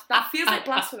god. That feels like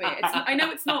blasphemy. I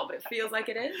know it's not, but it feels like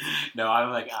it is. No,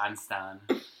 I'm like Anne Stan.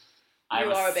 I You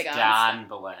was are a big Anne Stan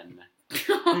Boleyn.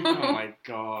 Oh my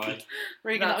god.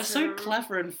 Regan, that was That's so a-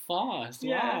 clever and fast.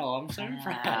 Yeah. Wow, I'm so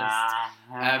impressed.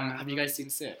 Have Have you guys seen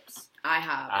Six? I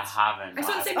have. I haven't. I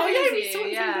saw the but same Oh, day yeah, as we saw you, it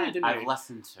the same yeah. day, didn't I've we?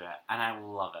 listened to it and I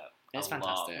love it. It's a lot.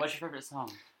 fantastic. What's your favourite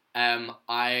song?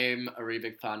 I'm a really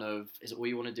big fan of Is It All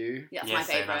You Want to Do? Yeah, that's Yes, my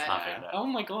same, favourite. that's my favourite. Oh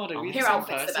my god, are we Here the same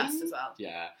Outfit's the person? best as well.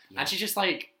 Yeah. Yeah. And she's just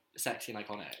like sexy and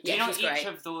iconic. Do you Yeah, know she's each great.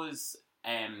 of those,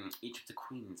 each of the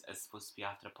queens is supposed to be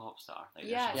after a pop star? Like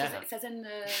their Yeah, shows Yeah. and it says in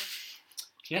the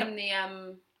Yeah. in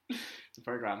the The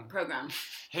program. program.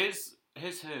 Who's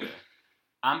who?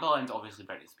 Anne Boleyn's obviously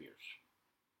Britney Spears.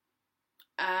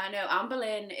 No, Anne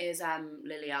Boleyn is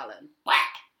Lily Allen. What?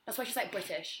 That's why she's like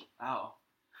British. Oh.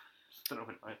 Don't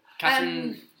know what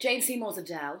Catherine, Jane Seymour's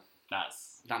Adele.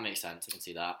 That's that makes sense, I can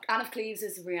see that. Anne of Cleves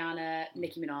is Rihanna.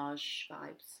 Nicki Minaj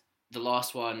vibes. The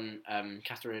last one,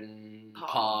 Catherine Parr.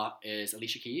 Parr is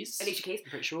Alicia Keys. Alicia Keys. I'm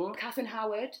pretty sure. Catherine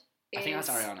Howard is I think that's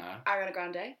Ariana, Ariana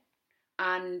Grande.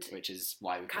 And which is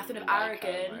why we Catherine of probably like her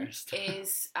Aragon most.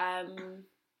 is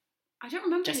I don't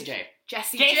remember. Jessie who J.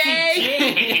 Jessie Jessie J.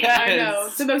 J. I know.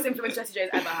 Yes. The most influence Jessie J's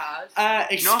ever had.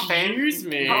 Excuse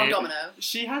me. Put on Domino.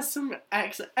 She has some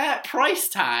price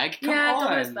tag. Come yeah, on.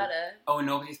 Domino's better. Oh,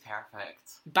 nobody's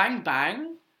perfect. Bang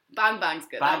Bang. Bang Bang's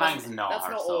good. Bang That wasn't- Bang's not That's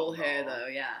her not all song, her though. though.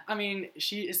 Yeah. I mean,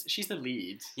 she's the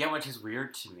lead. Yeah, which is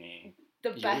weird to me. The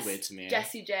You're best weird to me.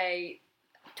 Jessie J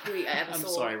tweet I ever I'm saw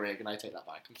sorry, Reagan. I take that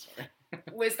back. I'm sorry.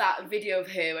 was that video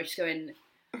of her where she's going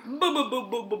boo boo boo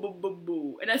boo boo boo boo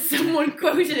boo, and then someone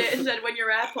quoted it and said, "When your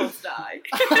AirPods die."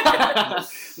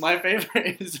 My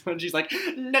favourite is when she's like,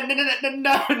 no, no, no, no,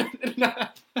 no, no, no.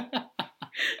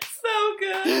 So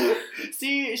good.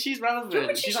 See, she's Do you remember relevant.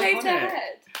 when she She's shaved her iconic.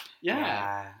 head?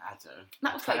 Yeah. I do.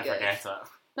 That was I quite good. forget it.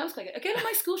 That was quite good. A girl in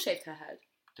my school shaved her head.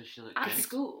 Does she look at good?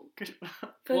 school. Good.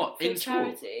 For, What, for in school?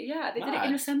 charity. Yeah, they did it Mad.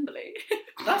 in assembly.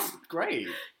 That's great.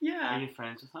 Are Yeah. you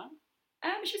friends with her?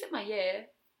 She was in my year.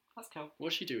 That's cool.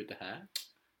 What'd she do with the hair?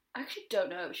 I actually don't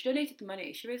know. She donated the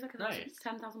money. She raised like Nice.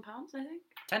 £10,000, I think.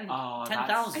 10,000. Oh,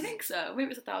 10,000. I think so. Maybe it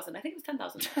was 1,000. I think it was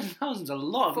 10,000. 10,000's a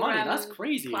lot of For, money. That's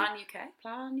crazy. Plan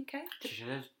UK. She should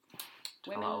have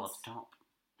took a Women's- little off the top.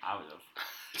 I would have.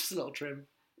 Just a little trim.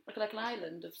 Like an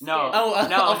island of skin. No, Oh,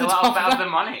 no, off the the little top bit of of the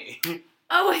money.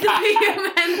 Oh, I thought you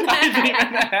meant I didn't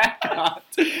even that. the haircut.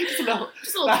 Just a little.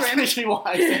 Just a little That's trim. literally what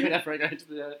I say whenever I go to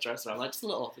the dresser. I'm like, just a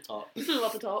little off the top. Just a little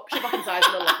off the top. Shave off inside, a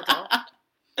little off the top.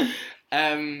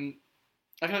 I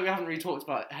feel like we haven't really talked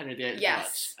about Henry VIII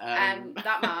Yes. much.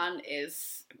 That man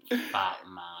is...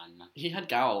 Batman. He had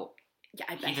gout. Yeah,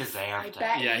 I bet He deserved it.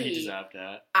 bet Yeah, he deserved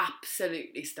it.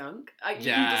 absolutely stunk. He just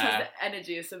Yeah. has the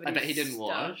energy of somebody I bet he didn't stunk.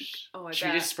 wash. Oh, I She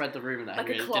bet. just spread the rumour that Like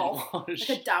Henry a VIII cloth. didn't wash.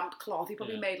 Like a damp cloth. He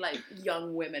probably Yeah. made like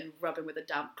young women rubbing with a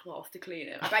damp cloth to clean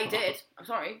it. I bet he did. I'm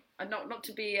sorry. I'm not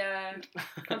to be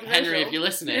Henry, if you're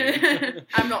listening,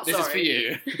 I'm not this sorry.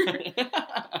 is for you.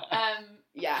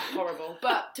 Yeah, horrible.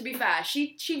 But to be fair,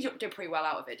 she did pretty well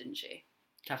out of it, didn't she?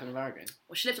 Catherine of Aragon.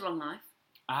 Well, she lived a long life.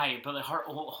 Aye, but like, her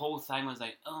whole thing was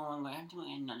like, oh, I'm going to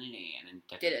a nunnery, and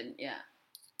then Didn't, yeah.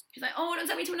 She's like, oh, don't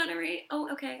send me to a nunnery. Oh,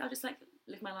 okay, I'll just like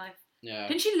live my life. Yeah.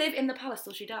 Didn't she live in the palace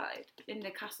till she died? In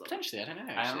the castle? Potentially, I don't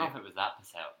know. I don't know if it was that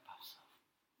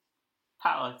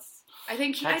palace. I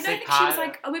think she Let's say was palace.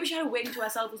 like, oh, maybe she had a wing to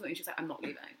herself or something. She was like, I'm not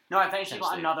leaving. No, I think she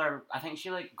got Potentially. another. I think she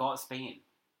like got Spain.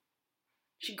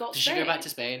 She got Did Spain. she go back to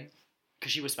Spain?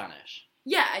 Because she was Spanish.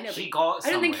 Yeah, I know. She but got.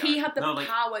 I don't think he somewhere. had the no, like,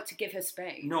 power to give her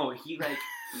Spain. No, he like.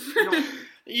 no,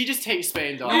 You just take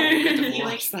Spain, dog. no, You get he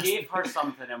like divorced. gave her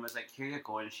something and was like, "Here you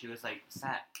go," and she was like sick.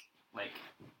 Like,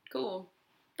 Cool.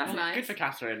 That's Well, nice. Good for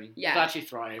Catherine. Yeah. Glad she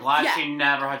thrived. glad Yeah. she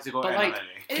never had to go But, to like, nunnery.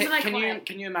 It is Can you iconic.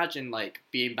 can you imagine like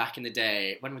being back in the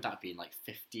day? When would that have been? Like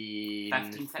 15,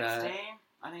 15, 16? 30?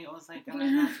 I think it was like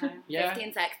around that time. Yeah.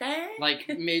 15 seconds. Like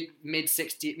mid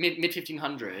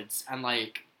 1500s, and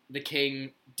like the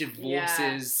king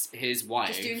divorces his wife.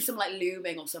 Just doing some like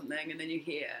looming or something, and then you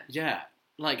hear. Yeah,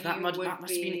 like that You must would have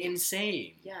been be-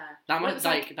 insane. Yeah. That Well, it must was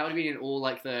like that would have been in all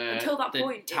like the Until that the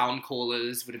point, town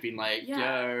callers would have been like, Yeah.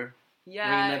 yo,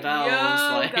 Yeah. Ringing their bells,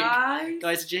 Yo, like, guys.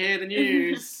 guys, did you hear the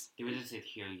news? He would just say,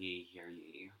 "Hear ye, hear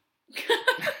ye."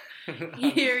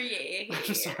 Hear ye.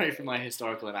 I'm sorry for my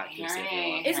historical inaccuracy. Hear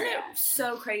everyone. ye. Isn't it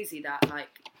so crazy that like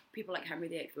people like Henry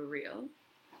VIII were real?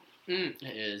 It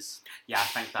is. Yeah, I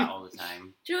think that all the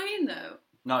time. Do you know what I mean though?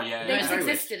 No, yeah, They it's just very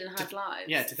weird. existed and had lives.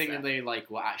 Yeah, to think so. that they like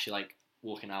were actually like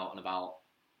walking out and about.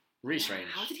 Really strange.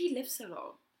 How did he live so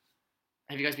long?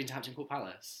 Have you guys been to Hampton Court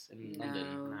Palace in No.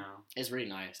 London? No. It's really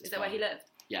nice. It's Is that where fun. he lived?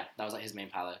 Yeah, that was like his main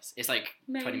palace. It's like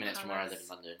Main 20 minutes from where I live palace.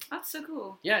 in London. That's so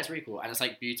cool. Yeah, it's really cool, and it's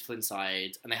like beautiful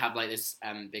inside, and they have like this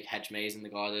big hedge maze in the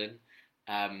garden,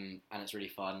 and it's really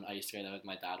fun. I used to go there with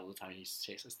my dad all the time. He used to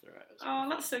chase us through it. It was really Oh, fun.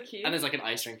 that's so cute. And there's like an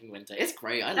ice rink in winter. It's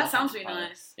great. I love that sounds Hampton really Palace.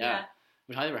 nice. Yeah,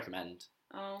 would highly recommend.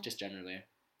 Oh. Just generally.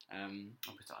 I'll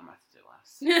put it on my to-do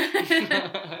list.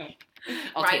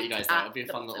 I'll Right take you guys there. at It'll be a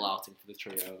the fun little bottom. outing for the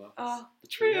trio of us. Oh, the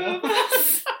trio of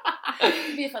us.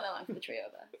 It'd be a fun line for the trio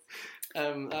of us.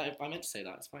 I meant to say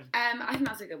that. It's fine. I think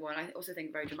that's a good one. I also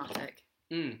think very dramatic.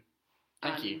 Thank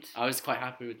you. And- I was quite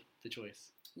happy with the choice.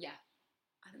 Yeah.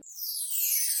 I think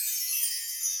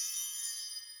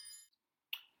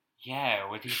Yeah,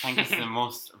 what do you think is the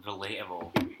most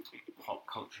relatable pop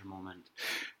culture moment?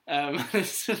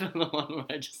 This is another one where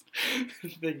I just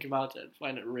think about it and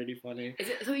find it really funny. Is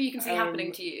it something you can see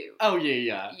happening to you? Oh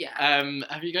yeah. Yeah.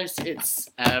 Have you guys? It's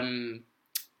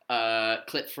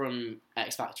clip from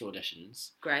X Factor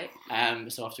auditions. Great.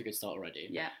 So off to a good start already.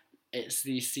 Yeah. It's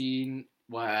the scene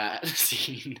where it's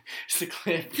the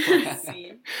clip where,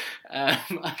 Scene.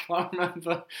 I can't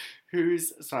remember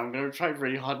who's. So I'm gonna try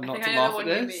really hard I not think to I know laugh the at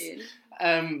one you this.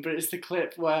 mean. But it's the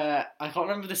clip where I can't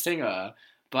remember the singer,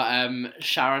 but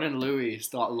Sharon and Louis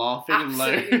start laughing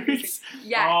Absolutely. in loads.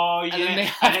 Yeah. Oh, And yeah. then they And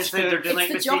have it's to- like they're doing like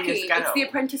It's the the jockey. singing It's the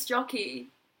apprentice jockey.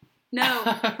 No.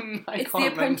 I It's can't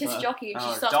the apprentice remember. jockey, and she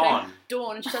Oh, starts Dawn. going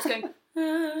Dawn, and she starts going, and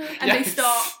they Yes.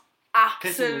 start Pissing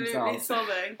absolutely themselves.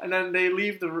 sobbing. And then they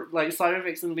leave Simon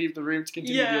makes them leave the room to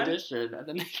continue Yeah. the audition, and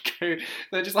then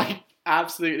they're just like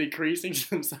absolutely creasing to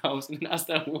themselves, and then as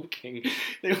they're walking,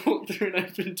 they walk through an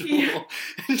open door, Yeah.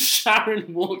 and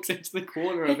Sharon walks into the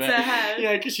corner of Hits it. her head.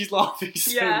 Yeah, because she's laughing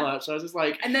so Yeah. much. I was just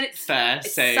like, And then it's fair,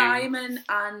 same. Simon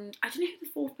and I don't know who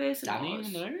the fourth person Danny was.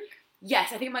 Minogue?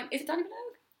 Yes, I think it might. Is it Danny Minogue?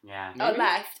 Yeah. Maybe.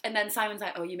 Left, and then Simon's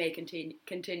like, "Oh, you may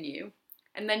continue,"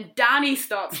 and then Danny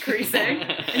starts creasing,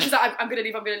 and she's like, "I'm gonna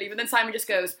leave, and then Simon just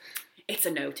goes, it's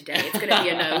a no today. It's going to be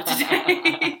a no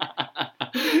today.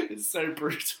 It's so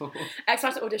brutal. X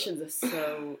Factor auditions are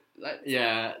so like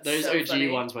those so OG funny.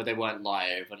 ones where they weren't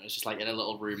live and it was just like in a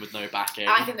little room with no backing.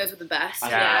 I think those were the best.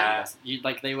 Yeah.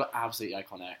 They were absolutely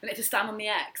iconic. And it's to stand on the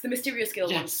X. The Mysterious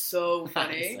Skills one's so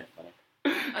funny. That is so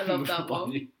funny. I love that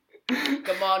one.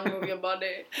 Come on, move your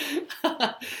body.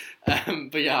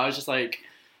 But yeah, I was just like,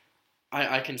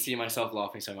 I can see myself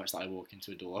laughing so much that I walk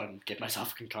into a door and give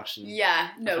myself a concussion. Yeah,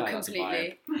 no, I feel like that's a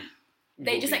completely. vibe.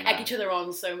 They just like Walking egg each other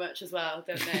on so much as well,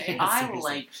 don't they? I Seriously.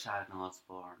 like Sharon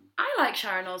Osbourne. I like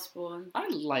Sharon Osbourne. I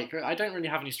like her. I don't really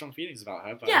have any strong feelings about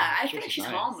her, but Yeah, I'm I sure feel like she's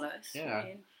nice. harmless. Yeah. I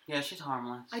mean, Yeah, she's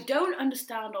harmless. I don't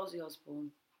understand Ozzy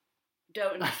Osbourne.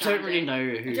 Don't I understand don't really him. know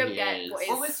who I don't he get is. what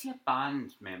What was he a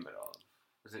band member of?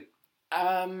 Was it?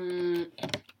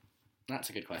 That's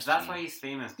a good question. That's why he's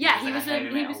famous. Yeah, He's he was like in a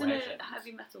heavy he was metal in a legend.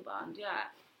 heavy metal band, yeah.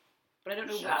 But I don't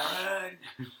know what. Sharon.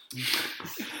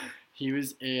 He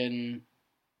was in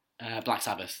Black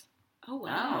Sabbath. Oh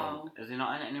wow. Oh, is he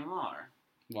not in it anymore?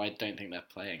 Well, I don't think they're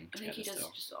playing I think together he does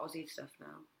still. just Aussie stuff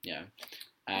now. Yeah.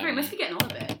 He must be getting on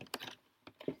a bit.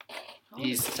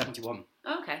 He's 71.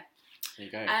 Oh, okay. There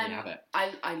you go. There you have it.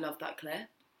 I love that clip.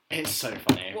 It's so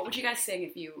funny. What would you guys sing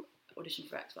if you auditioned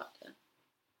for X Factor?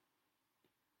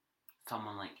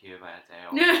 Someone Like You by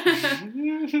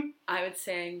Adele. I would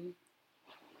sing.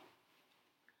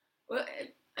 Well,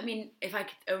 I mean, if I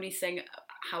could only sing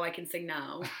how I can sing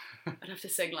now, I'd have to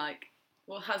sing like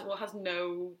what has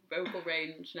no vocal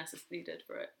range needed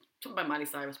for it. Talking about Miley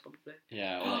Cyrus, probably.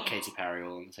 Yeah, or like Katy Perry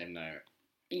all on the same note.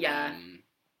 Yeah.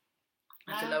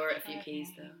 I have to lower it a few keys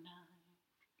though.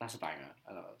 That's a banger.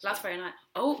 I love that. That's very nice.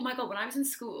 Oh my god, when I was in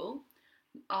school,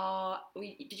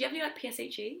 did you ever do like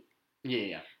PSHE?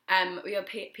 Yeah. We had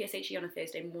PSHE on a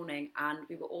Thursday morning, and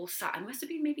we were all sat. I must have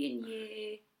been maybe in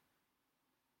year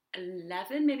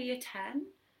 11, maybe year 10,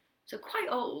 so quite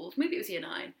old. Maybe it was year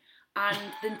 9. And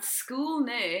the school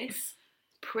nurse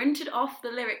printed off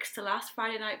the lyrics to Last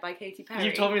Friday Night by Katy Perry.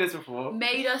 You've told me this before.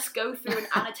 Made us go through and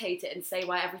annotate it and say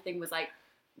why everything was like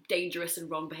dangerous and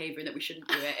wrong behaviour and that we shouldn't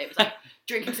do it. It was like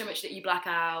drinking so much that you black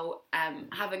out,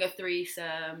 having a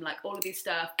threesome, like all of these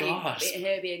stuff. Gosh.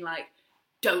 Her being like,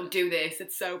 don't do this,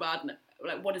 it's so bad. And,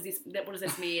 like, what does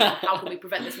this mean? How can we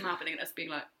prevent this from happening? And us being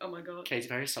like, oh my god. Katy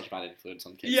Perry's such a bad influence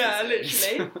on kids. Yeah, these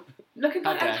days. literally. Looking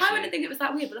back, How I dare kind she? of think it was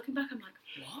that weird, but looking back, I'm like,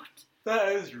 what?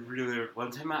 That is really weird.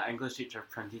 One time my English teacher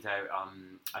printed out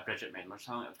a Bridget Mendler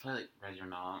song. It was probably like Ready or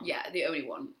Not. Yeah, the only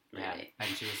one, really. Yeah. And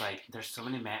she was like, there's so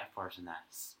many metaphors in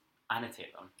this.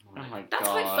 Annotate them. Oh my That's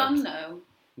god. quite fun, though.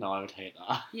 No, I would hate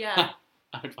that. Yeah.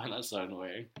 I would find that so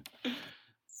annoying.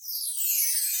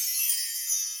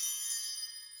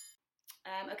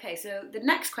 Okay, so the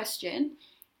next question.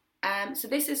 So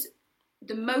this is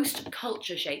the most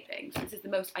culture shaping. So this is the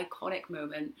most iconic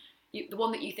moment. The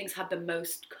one that you think's had the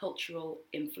most cultural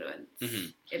influence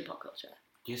in pop culture.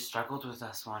 You struggled with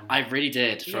this one. I really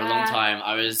did for a long time.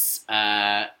 I was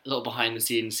a little behind the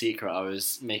scenes secret. I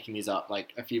was making these up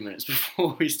like a few minutes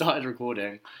before we started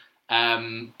recording.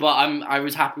 But I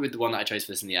was happy with the one that I chose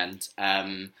for this in the end.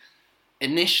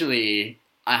 Initially,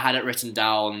 I had it written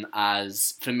down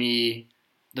as, for me,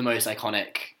 the most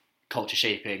iconic culture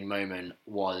shaping moment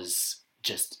was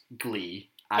just Glee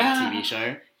as a TV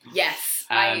show. Yes,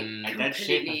 It did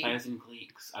shape 1,000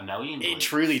 gleeks. A million gleeks. It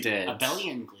truly did. A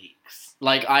billion gleeks.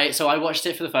 Like I watched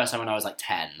it for the first time when I was like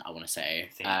 10, I want to say.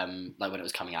 Same. Like when it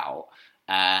was coming out.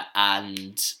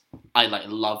 And I like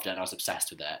loved it and I was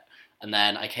obsessed with it. And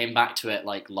then I came back to it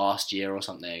like last year or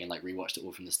something and like rewatched it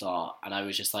all from the start. And I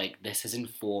was just like, this has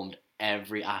informed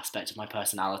every aspect of my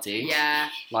personality. Yeah.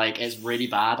 Like it's really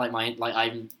bad.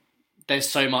 There's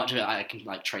so much of it I can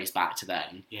like trace back to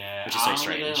then. Yeah. Which is so I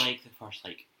strange. really like the first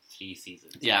like 3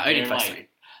 seasons. Yeah, only the They're, first like, 3.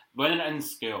 When they're in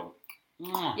school.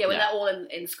 Yeah, when they're all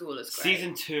in school is great.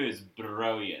 Season 2 is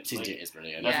brilliant. Season like, 2 is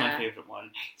brilliant. That's Yeah. my favourite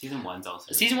one. Season 1's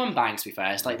also. Season 1 bangs, to be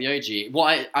fair. It's like the OG.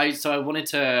 What I was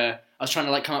trying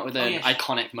to like come up with an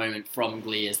iconic moment from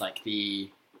Glee as like the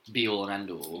be all and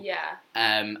end all. Yeah.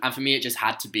 And for me, it just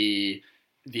had to be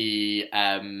the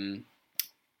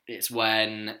it's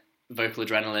when Vocal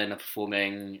Adrenaline are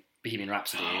performing Bohemian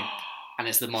Rhapsody, and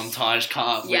it's the montage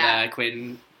cut with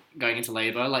Quinn going into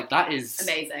labour. Like that is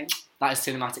amazing. That is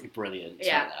cinematically brilliant.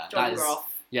 Yeah, right there. Jonathan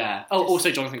Groff. Yeah. Oh, also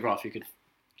Jonathan Groff, who could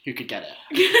get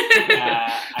it.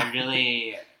 Yeah, I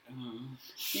really.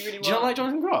 You really Do you not like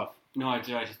Jonathan Groff? No, I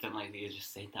do. I just don't like that you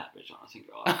just said that about Jonathan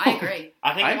Groff. I agree.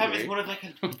 I think I of him agree. as more of like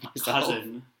a Myself.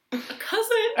 cousin. A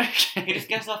cousin? He just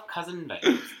gives off cousin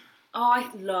vibes. Oh, I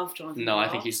love Jonathan. No, I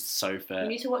Groff. think he's so You fit.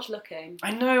 need to watch Looking.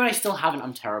 I know, I still haven't.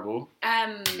 I'm terrible.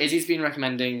 It's Izzy's been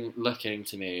recommending Looking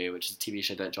to me, which is a TV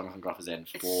show that Jonathan Groff is in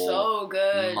for so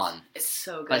good. months. It's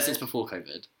so good. Like since before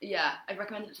COVID. Yeah, I've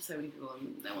recommended it to so many people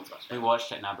and no one's watched We it.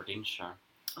 watched it in Aberdeenshire.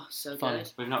 Oh, so Fun.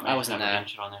 good. We've not I mentioned wasn't there.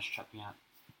 Aberdeenshire on this trip yet.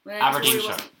 Well,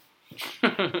 Aberdeenshire.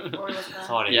 Rory wasn't there.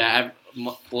 Sorry. Yeah,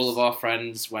 all of our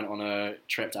friends went on a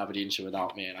trip to Aberdeenshire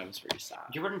without me, and I was really sad.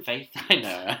 You were invited. I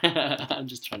know. I'm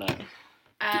just trying to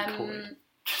decoy.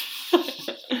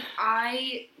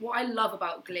 What I love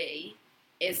about Glee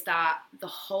is that the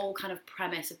whole kind of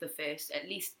premise of the first, at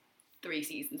least 3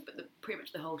 seasons, but pretty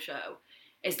much the whole show,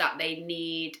 is that they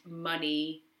need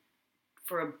money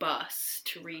for a bus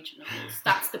to regionals.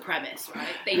 That's the premise, right?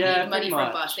 They Yeah, need money pretty for a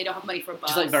much. bus. They don't have money for a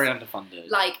bus. Just like very underfunded.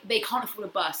 Like, they can't afford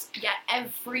a bus, yet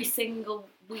every single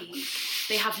week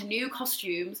they have new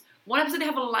costumes. One episode they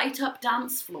have a light-up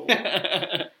dance floor.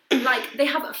 Like, they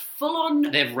have a full-on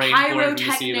they have rain pouring from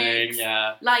the ceiling. pyrotechnics.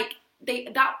 Yeah. Like,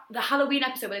 the Halloween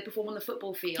episode where they perform on the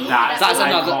football field. That's That's all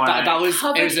another. iconic. That was.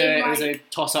 Covered It was a. in, It was a like-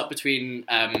 toss up between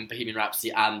Bohemian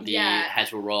Rhapsody and the Yeah.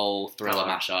 hetero roll thriller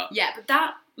mashup. Yeah, but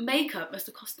that makeup must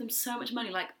have cost them so much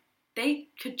money. Like, they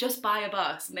could just buy a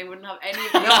bus and they wouldn't have any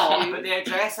of the No, issues. but they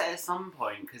address it at some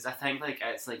point because I think like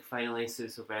it's like finally Sue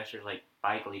Sylvester like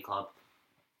by Glee Club,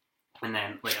 and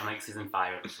then like I'm like season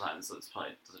 5 or something, so it's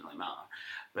probably doesn't really matter.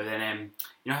 But then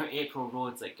you know how April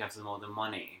Rhodes like gives them all the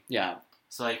money, Yeah.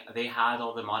 so like they had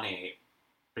all the money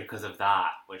because of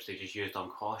that, which they just used on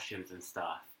costumes and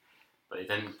stuff, but they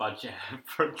didn't budget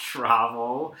for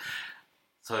travel.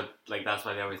 So like that's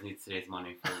why they always need today's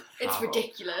money for travel. It's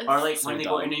ridiculous. Or like So when they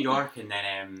go to dumb. New York and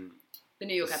then the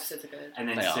New York episodes are good. and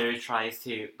then They are. Sue tries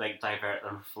to like divert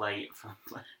their flight from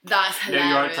like, That's New York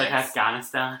hilarious. to like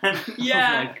Afghanistan.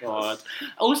 Yeah. Oh my god.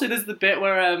 Also, there's the bit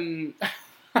where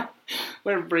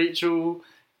where Rachel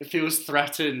feels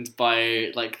threatened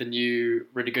by like the new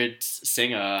really good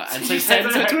singer, and so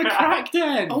sends her to a crack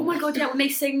den. Oh my god, yeah, when they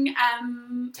sing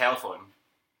Telephone.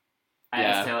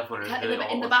 Yeah. His telephone is In the-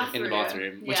 really in the awful. bathroom. in the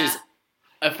bathroom, which Yeah. is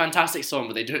a fantastic song,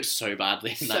 but they do it so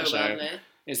badly in so that show. badly.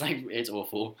 It's like it's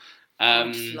awful. I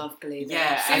just love Glee. though.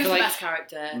 yeah, I Sue's feel the like- best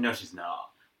character. No, she's not.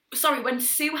 Sorry, when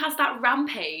Sue has that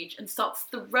rampage and starts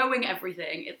throwing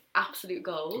everything, it's absolute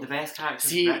The gold. best character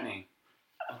See- is Britney.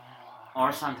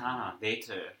 Or Santana. They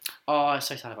two. Oh, I'm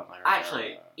so sad about my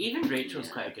Actually, even Rachel's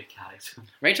quite a good character.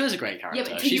 Rachel is a great character. Yeah,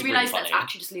 but until She's you realise really that's funny.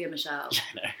 actually just Leah Michelle.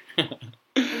 Yeah, no.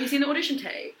 Have you seen the audition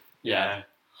tape? Yeah.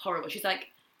 Horrible. She's like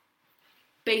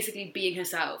basically being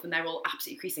herself, and they're all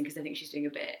absolutely creasing because they think she's doing a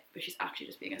bit, but she's actually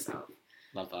just being herself.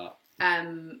 Love that.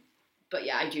 But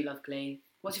yeah, I do love Glee.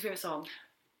 What's your favourite song?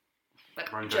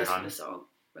 Like Run, Joe, just Run. the song.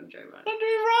 Run, Joe, Run. Run,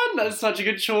 Joe, Run! That's such a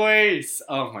good choice.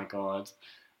 Oh my god.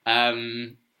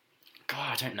 God,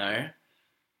 I don't know.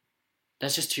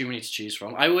 There's just too many to choose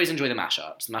from. I always enjoy the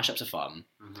mashups. The mashups are fun.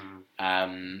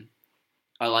 Mm-hmm.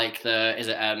 I like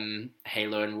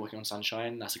Halo and Walking on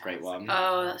Sunshine. That's a great one.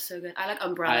 Oh, that's so good. I like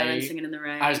Umbrella and Singing in the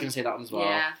Rain. I was going to say that one as well.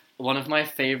 Yeah. One of my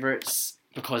favourites,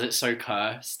 because it's so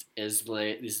cursed, is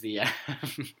the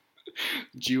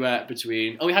duet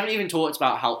between... Oh, we haven't even talked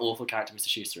about how awful character Mr.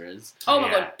 Schuster is. Oh my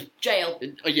Yeah. god, jail.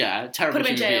 Yeah, terrible Put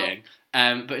him in human jail.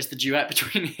 being. But it's the duet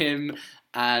between him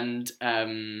and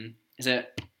is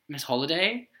it Miss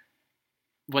Holiday?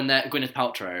 When they're Gwyneth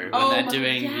Paltrow, when Oh they're my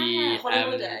doing God, yeah. Holly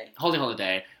Holiday. Holly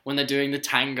Holiday, when they're doing the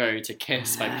Tango to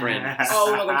Kiss by Prince.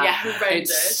 Oh my god, yeah,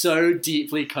 horrendous. It's so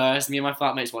deeply cursed. Me and my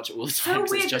flatmates watch it all the So time.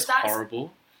 'cause weird it's just that that's-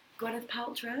 horrible. Gwyneth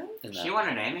Paltrow? Isn't She it? won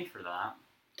an Emmy for that.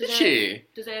 Did she?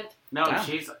 Deserved. No, Damn.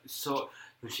 she's so...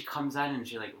 When she comes in and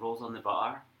she like rolls on the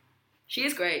butter. She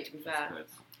is great, to be It's fair. good.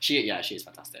 She is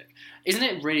fantastic. Isn't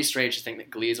it really strange to think that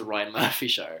Glee is a Ryan Murphy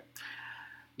show?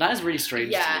 That is really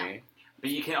strange Yeah. to me. But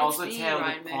you can It's also the tell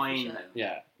Ryan the Murphy point show.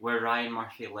 Yeah. where Ryan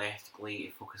Murphy left Glee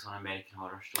to focus on American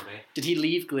Horror Story. Did he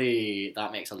leave Glee?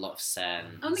 That makes a lot of sense.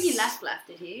 I don't think he left,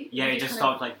 did he? Yeah, he just kind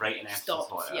stopped like writing of episodes.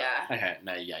 stopped, like yeah. Okay,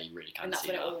 no, yeah, you really can And that's see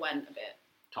when it that. all went a bit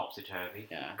Topsy-turvy.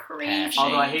 Yeah. crazy. Pear-shaped.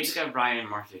 Although I hate to give Ryan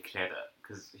Murphy credit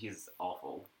because he's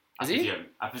awful. Is he?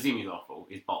 I presume he's awful.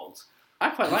 He's bald. I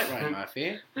quite like Ryan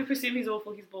Murphy. I presume he's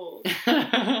awful, he's bald.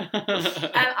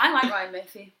 I I like Ryan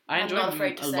Murphy. I'm enjoy not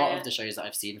afraid to a say lot it. of the shows that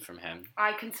I've seen from him.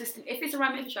 If it's a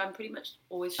Ryan Murphy show, I'm pretty much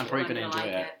always sure I'm probably I'm gonna gonna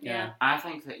enjoy like it, it. yeah. I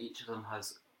think that each of them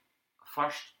has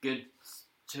first good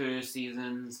 2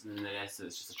 seasons and the rest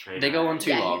is just a trailer. They go on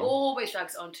too Yeah, long. he always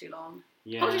drags it on too long.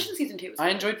 Yeah. Politician season 2 was I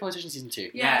good. enjoyed Politician season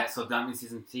 2. Yeah, so that means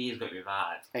season 3 is going to be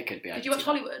bad. It could be. I Did could you watch see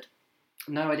that. Hollywood?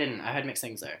 No, I didn't. I heard mixed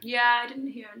things though. Yeah, I didn't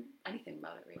hear anything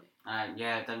about it really.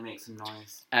 Yeah, it does make some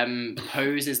noise.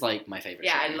 Pose is like my favourite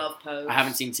Yeah, show. I love Pose. I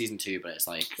haven't seen season 2, but it's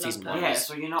like Love season Pose. 1 Yeah, was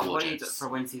so you're not worried gorgeous. for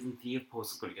when season 3 of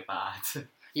Pose is going to get bad.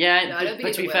 Yeah, No, I don't think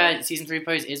but to it be will. fair, season 3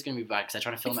 Pose is going to be bad because they're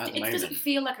trying to film it at the It moment. doesn't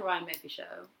feel like a Ryan Murphy show,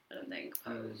 I don't think,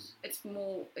 Pose. It's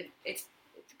more, it's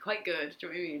quite good, do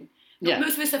you know what I mean? Yeah.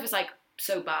 Most of his stuff is like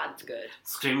so bad, it's good.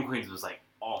 Scream Queens was like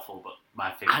awful, but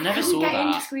my favourite. I never I saw get that.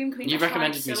 into Scream Queen. You I tried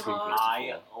recommended me so Scream hard.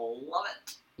 Queen. I love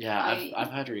it. Yeah, I've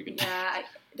heard really good. Yeah,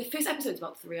 the first episode's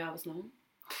about 3 hours long.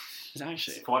 It's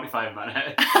actually. 45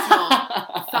 minutes. It's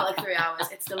not. It felt like 3 hours.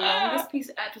 It's the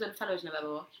longest episode of television I've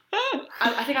ever watched.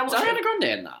 I think I Is watched Ariana it Grande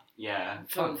in that? Yeah,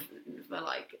 for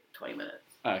like 20 minutes.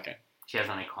 Oh, okay. she has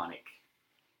an iconic.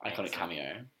 Iconic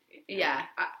cameo. Yeah,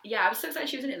 I was so excited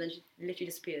she was in it, and then she literally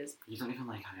disappears. You don't even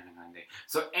like Ariana Grande.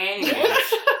 So anyways,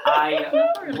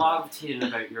 I loved hearing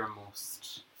about your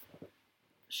most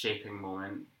shaping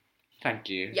moment. Thank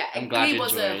you. Yeah, I'm glad Glee you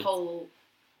was enjoyed. a whole.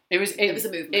 It was It was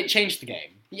a movement. It changed the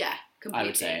game. Yeah, completely. I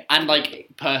would say, and like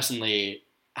personally,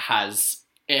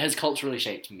 it has culturally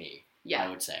shaped me. Yeah, I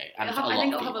would say, and I a lot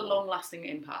think of it'll have a people. long-lasting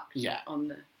impact. Yeah. on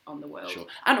the world. Sure.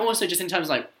 And also just in terms of,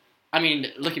 like, I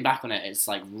mean, looking back on it, it's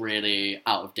like really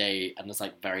out of date and it's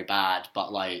like very bad,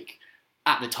 but like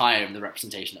at the time the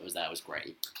representation that was there was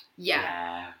great.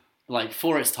 Yeah. Like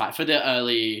for its time, for the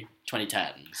early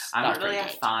 2010s. I'm that's not really a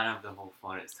pretty good. fan of the whole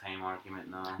for its time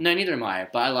argument though. No, neither am I,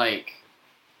 but I like.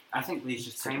 I think Glee's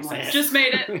just Say timeless. it. Just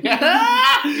made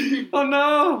it. Oh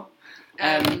no.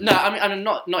 No, I mean I'm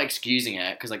not excusing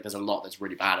it because like there's a lot that's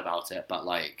really bad about it, but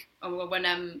like.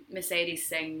 When Mercedes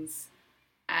sings,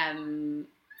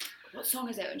 what song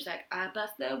is it? When she's like, I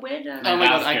bust the window. Oh my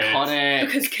god, That's good. iconic.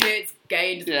 Because Kurt's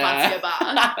gay and doesn't Yeah. fancy her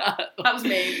back. That was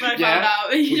me when I Yeah.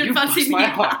 found out you didn't Will fancy bust me my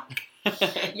back.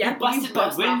 heart. Yeah, You busted you my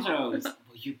bust my windows. Well,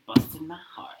 you busted my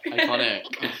heart.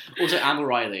 Iconic. Also, Amber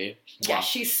Riley. Yeah, Wow.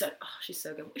 she's so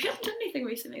good. She hasn't done anything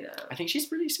recently though. I think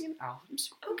she's releasing an album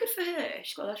soon. Oh, good for her.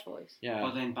 She's got a lush voice. Yeah.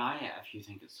 Well, then buy it if you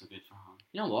think it's so good for her.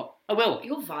 You know what? I will.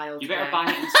 You're vile. You better today. buy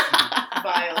it and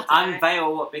Vile. I'm today.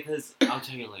 vile because I'll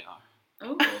tell you later.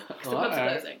 Oh, 'cause the pubs are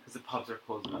Alright. closing. Because the pubs are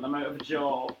closing and I'm out of a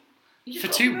job. You just For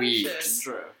got a 2 promotion. weeks.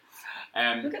 True.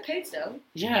 You'll get paid still.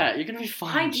 Yeah, you're gonna be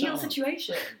fine. Ideal Shut up.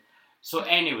 situation. So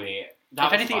anyway, that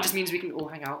If was anything, it fun. just means we can all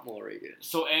hang out more, Regan.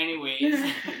 So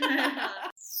anyways,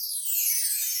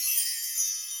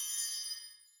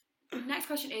 Next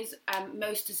question is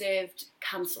most deserved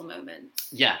cancel moments.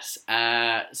 Yes.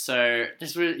 So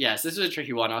this was a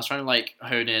tricky one. I was trying to like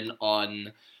hone in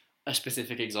on a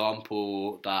specific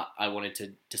example that I wanted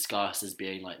to discuss as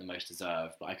being like the most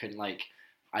deserved, but I couldn't like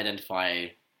identify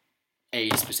a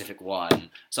specific one.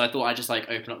 So I thought I'd just like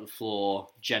open up the floor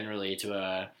generally to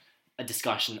a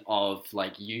discussion of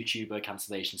like YouTuber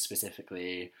cancellation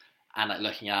specifically, and like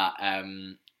looking at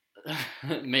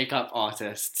makeup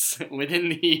artists within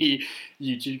the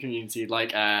YouTube community,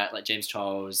 like James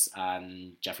Charles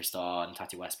and Jeffree Star and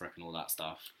Tati Westbrook and all that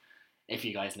stuff. If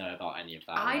you guys know about any of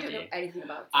that, I already. don't know anything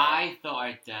about it. I thought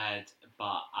I did,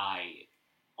 but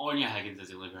Anya Higgins is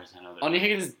the only person I know that Anya really-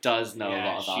 Higgins does know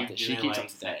Yeah, a lot about it. She really keeps up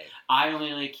likes to date. I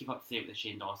only like keep up to date with the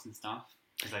Shane Dawson stuff.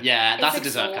 'Cause Yeah, It's that's a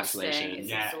deserved exhausting. cancellation. It's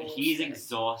yeah, exhausting. he's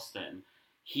exhausting.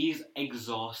 He's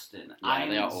exhausting. Yeah,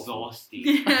 they are I'm awful.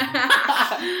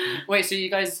 exhausted. Wait, so you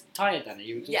guys tired then? Are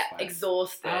you exhausted? Yeah,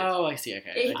 exhausted. Oh, I see.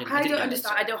 Okay, I didn't don't get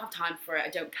understand. it, I don't have time for it. I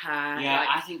don't care. Yeah, Like,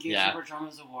 I think YouTuber Yeah.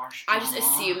 drama's the worst. I just drama.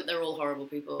 assume that they're all horrible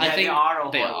people. I Yeah, think they are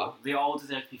all they horrible. are. They all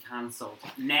deserve to be cancelled.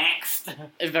 Next.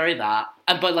 Very that.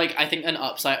 But like, I think an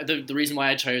upside. The reason why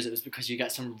I chose it was because you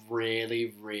get some really,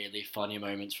 really funny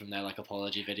moments from their like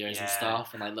apology videos Yeah. and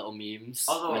stuff, and like little memes.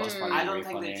 Although which I just find I really don't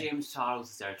think funny. that James Charles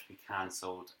deserved to be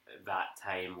cancelled at that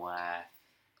time where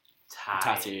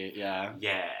Tati, yeah.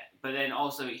 Yeah, but then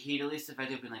also he released a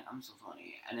video being like, "I'm so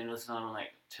funny," and then released another one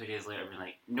like 2 days later being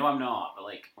like, "No, I'm not," but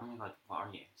like, "Oh my god, what are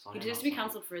you?" Sorry, He I'm deserves not to be sorry."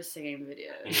 cancelled for his singing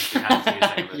video. He needs to be cancelled for his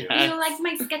singing videos. Yeah. You like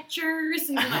my Skechers? He's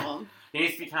in that one. He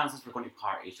needs to be cancelled for going to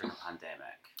parties during a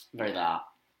pandemic. Very that.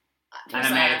 And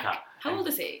America. How old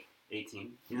is he?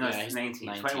 18. No, Yeah, he's he's 19.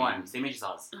 19. 21. Same age as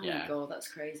us. Oh Yeah. my god, that's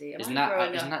crazy. Isn't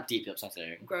growing that deeply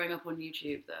upsetting? growing up on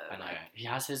YouTube though? I know. Like, He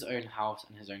has his own house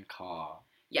and his own car.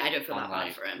 yeah, I don't feel And, that bad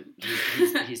like, for him.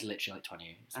 He's literally like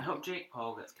 20. I hope Jake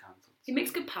Paul gets cancelled. He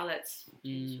makes good palettes.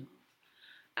 Mm.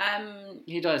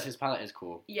 He He does. His palette is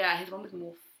cool. yeah, his one with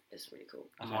Morph is really cool.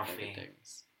 I've heard very Morphe. good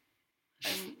things.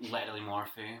 It's literally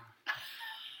Morphe.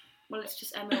 Well, it's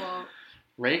just MOR.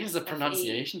 Reagan's the F-E.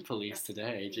 pronunciation police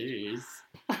today. Jeez.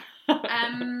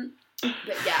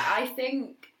 But yeah, I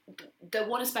think the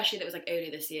one especially that was like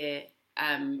earlier this year,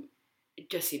 it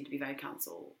just seemed to be very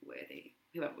cancel worthy.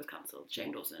 whoever was cancelled,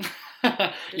 Shane Dawson.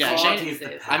 Yeah, God, Shane. he's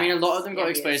the I mean, a lot of them got Yeah,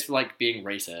 he exposed is. for like being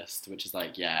racist, which is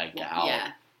like, get out,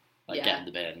 Yeah. like get in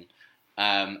the bin.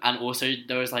 And also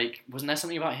there was like, wasn't there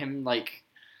something about him like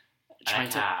trying And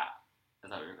a to? cat. Is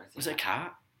that what you're going to say? Was it a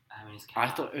cat? I mean, it's I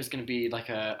thought it was gonna be like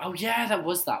a. Oh yeah, that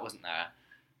wasn't there?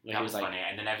 Where That he was like, funny,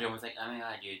 and then everyone was like, "Oh my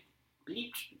god, you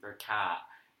bleached your cat,"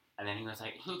 and then he was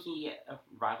like, "Hee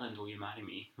Ryland, will you marry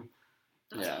me?"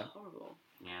 That's Yeah. horrible.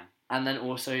 Yeah. And then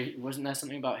also, wasn't there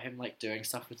something about him like doing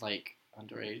stuff with like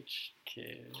underage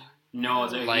kids? No,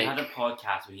 Like- he had a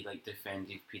podcast where he like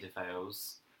defended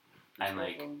pedophiles, That's and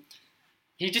like, awful.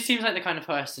 He just seems like the kind of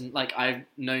person, like, I've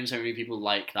known so many people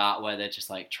like that, where they're just,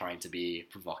 like, trying to be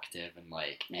provocative and,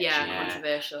 like, edgy. Yeah, Yeah.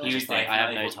 controversial. he was just like, I have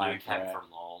definitely no what time you for kept it. for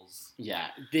lols. Yeah,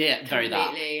 very that.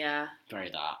 Completely, yeah.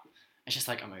 Very that. It's just,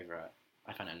 like, I'm over it.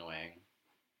 I find it annoying.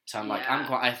 So I'm like, Yeah.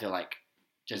 I feel like,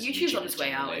 just YouTube's on YouTubers its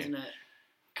way out, generally. isn't it?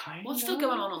 Kind What's of. still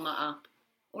going on that app?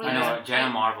 All I use know it- Jenna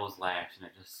Marbles left, and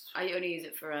it just. I only use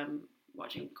it for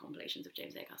watching compilations of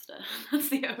James Acaster. That's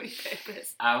the only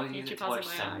purpose. I always use YouTube it to has watch in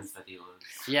my Sims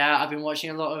videos. Yeah, I've been watching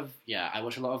a lot of, I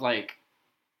watch a lot of, like,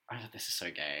 this is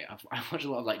so gay. I watch a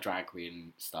lot of, like, drag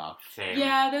queen stuff. Same.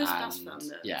 Yeah, that's And, fun.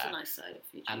 That's yeah. a nice side of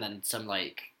YouTube. And then some,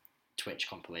 like, Twitch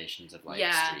compilations of, like,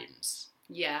 Yeah. streams.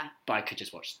 yeah, But I could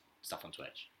just watch stuff on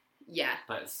Twitch. yeah.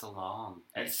 But it's so long.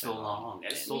 It's It's so so long.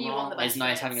 It's so You want long. the best It's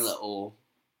nice bits. having a little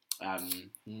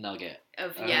nugget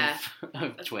Of of, yeah, of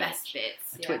of Twitch. best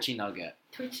bits. A Yeah. twitchy nugget.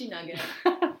 Twitchy nugget.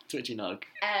 Twitchy nug.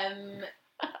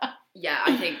 Yeah,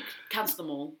 I think cancel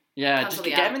them all. Yeah, Cancel just the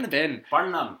get app. them in the bin.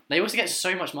 Burn them. They also get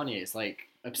so much money, it's like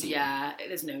obscene. Yeah,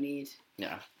 there's no need.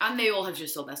 Yeah. And they all have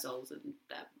just sold their souls and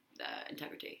their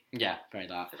integrity Yeah, very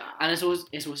that. for that. And it's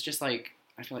always just like,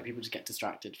 I feel like people just get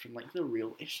distracted from like the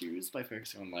real issues by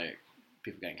focusing on like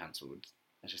people getting cancelled.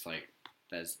 It's just like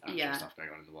there's actual Yeah. stuff going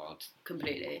on in the world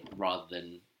Completely. rather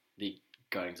than the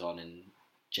goings on in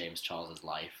James Charles's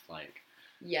life, like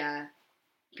Yeah.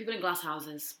 People in glass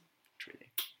houses. truly.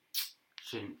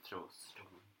 Shouldn't throw stones.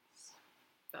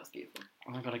 That's beautiful.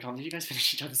 Oh my god, I can't believe you guys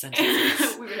finished each other's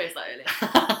sentences. We rehearsed that earlier.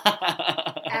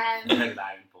 Put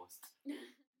that in post.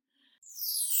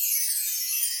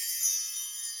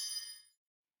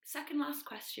 Second last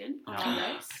question on No. our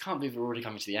I list can't believe we're already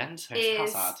coming to the end. How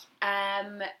is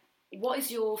sad. what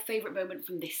is your favourite moment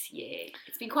from this year?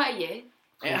 It's been quite a year.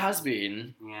 It has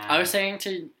been. Yeah. I was saying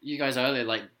to you guys earlier,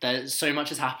 like, there's so much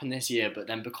has happened this year, but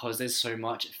then because there's so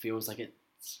much, it feels like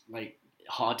it's, like,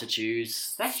 hard to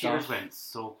choose This year stuff, went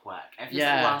so quick. It feels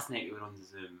Yeah. like last night we were on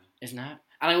Zoom. isn't it?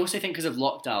 And I also think because of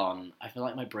lockdown, I feel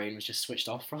like my brain was just switched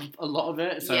off from a lot of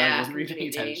it, so I Yeah, wasn't really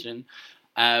paying completely.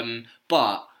 attention.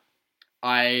 But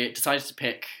I decided to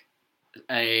pick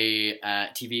a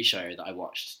TV show that I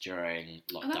watched during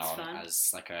Oh, that's lockdown fun.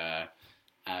 as like a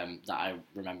that I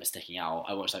remember sticking out.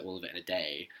 I watched like all of it in a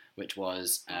day, which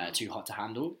was Too Hot to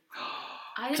Handle.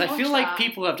 Because I feel like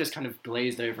people have just kind of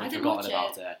glazed over I and didn't forgotten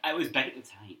watch about it. It was big at the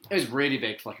time. It was really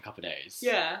big for like a couple of days.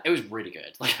 Yeah. It was really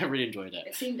good. Like I really enjoyed it.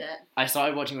 It seemed it. I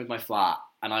started watching it with my flat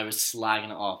and I was slagging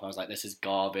it off. I was like, this is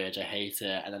garbage, I hate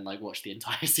it, and then like watched the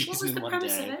entire What season was in the one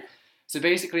premise day. of it? So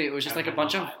basically it was just like a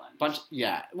bunch of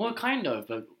Island. well kind of,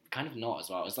 but kind of not as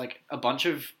well. It was like a bunch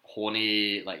of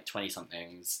horny like 20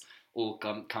 somethings all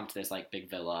come to this like big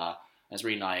villa. And it's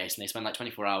really nice and they spend like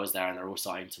 24 hours there and they're all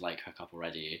starting to like hook up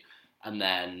already. And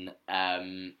then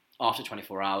after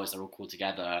 24 hours they're all called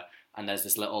together and there's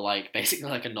this little like basically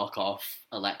like a knockoff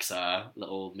Alexa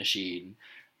little machine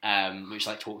which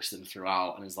like talks to them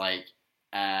throughout and is like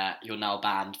you're now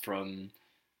banned from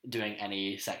doing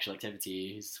any sexual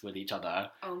activities with each other.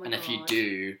 Oh my And if you God.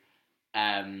 do,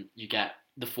 you get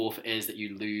the forfeit is that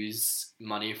you lose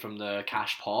money from the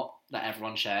cash pot that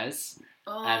everyone shares.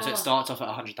 Oh. So it starts off at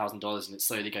 $100,000 and it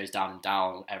slowly goes down and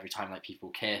down every time like people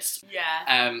kiss.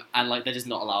 Yeah. And like they're just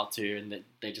not allowed to, and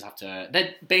they just have to.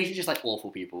 They're basically just like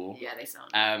awful people. Yeah, they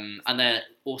sound. And they're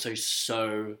also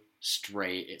so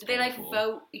straight. It's Did they like painful.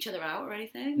 vote each other out or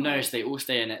anything? No, Or- so they all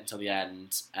stay in it until the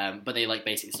end. But they like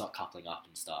basically start coupling up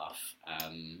and stuff. Oh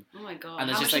my God. and How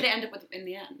there's much just, did like- they end up with in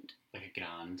the end? Like a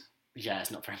grand. Yeah,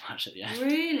 it's not very much at the end.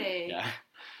 Really? Yeah.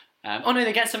 Oh no,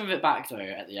 they get some of it back though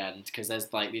at the end because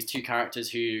there's like these two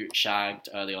characters who shagged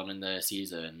early on in the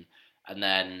season, and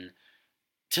then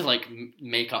to like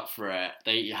make up for it,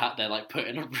 they're like put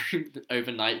in a room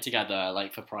overnight together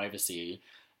like for privacy,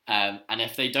 and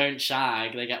if they don't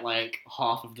shag, they get like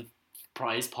half of the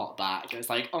prize pot back. It's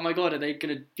like, oh my God, are they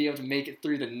gonna be able to make it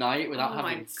through the night without Oh my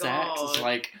having sex? It's God.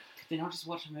 like, Could they not just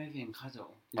watch a movie and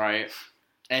cuddle? right.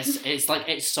 It's like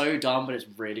it's so dumb, but it's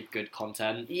really good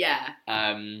content. Yeah.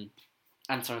 And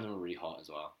some of them are really hot as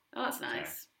well. Oh, that's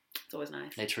nice. It's always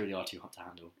nice. They truly are too hot to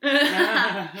handle.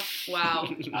 Wow.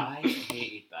 I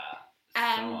hated that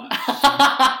so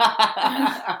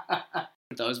much.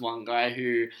 There was one guy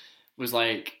who was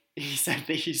like, he said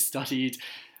that he studied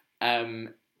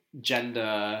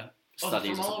gender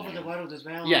studies from or all something. over the world as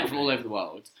well. Yeah, from all over the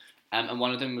world. And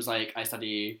one of them was like, I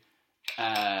study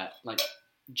like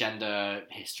gender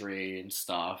history and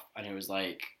stuff. And it was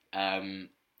like,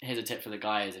 here's a tip for the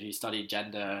guys: if you study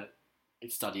gender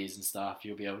studies and stuff,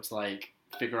 you'll be able to like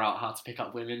figure out how to pick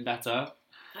up women better.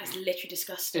 That's literally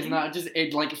disgusting. Isn't that just,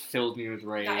 it like filled me with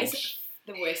rage. That is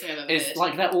the worst thing I've ever It's heard.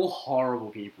 like, they're all horrible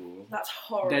people. That's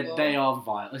horrible. They are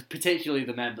vile, particularly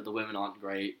the men, but the women aren't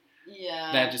great.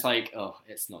 Yeah. They're just like, oh,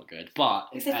 it's not good. But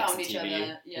At least they found excellent each TV.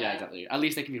 other. Yeah. Yeah, exactly. At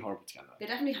least they can be horrible together. They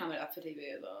definitely hammer it up for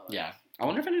TV as well. Yeah. I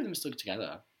wonder if any of them are still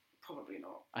together. Probably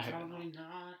not. I hope Probably not.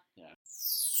 not. Yeah.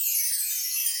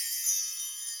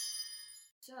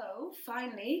 So,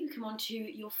 finally, we come on to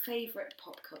your favourite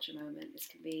pop culture moment. This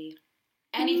can be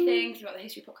anything throughout the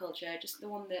history of pop culture, just the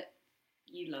one that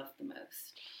you love the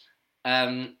most.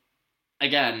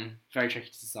 Again, very tricky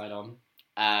to decide on.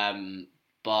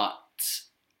 But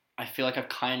I feel like I've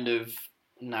kind of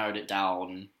narrowed it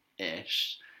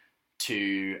down-ish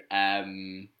to, I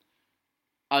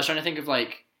was trying to think of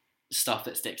like stuff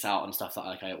that sticks out and stuff that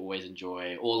like I always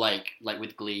enjoy, or like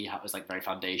with Glee, how it was like very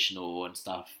foundational and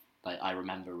stuff like I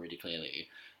remember really clearly.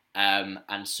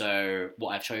 And so what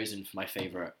I've chosen for my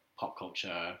favourite pop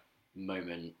culture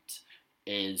moment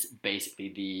is basically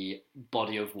the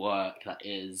body of work that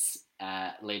is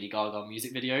Lady Gaga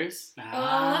music videos, Oh,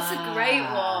 that's a great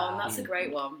one. That's a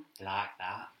great one. Like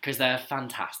that. because they're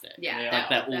fantastic. Yeah.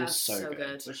 They're all They're so so good.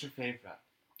 good. What's your favourite?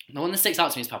 The one that sticks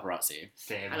out to me is Paparazzi,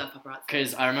 Same. I love paparazzi.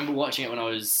 because I remember watching it when I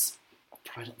was,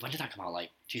 when did that come out? Like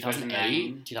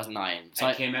 2008, 2009. So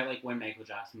It came out like when Michael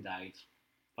Jackson died.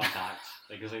 Fun fact.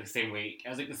 Like it was like the same week. It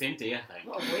was like the same day, I think.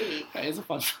 What a week. that is a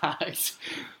fun fact.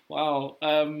 Wow.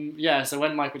 Yeah. So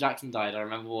when Michael Jackson died, I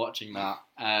remember watching that.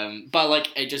 But like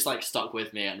it just like stuck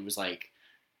with me and was like,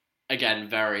 again,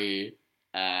 very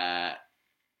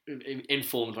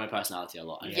informed my personality a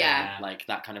lot. I think. Yeah. Like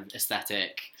that kind of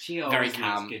aesthetic. She Very always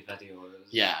calm. makes good videos.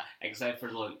 Yeah. Except for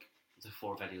like the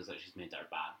 4 videos that she's made that are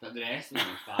bad. But the rest of them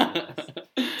are fabulous.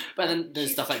 But then there's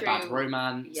She's stuff like true- Bad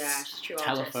Romance. Yeah, she's a true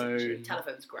Telephone. artist.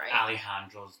 Telephone's great.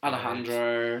 Alejandro's good.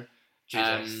 Alejandro.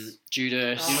 Judas.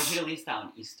 Judas. You know she released that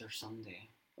on Easter Sunday.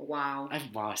 Wow.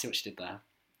 Wow, I see what she did there.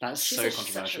 That's She's so such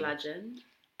a controversial. legend.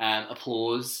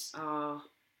 Applause. Oh,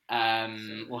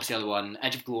 What's the other one?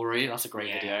 Edge of Glory. That's a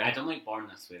great video. I don't like Born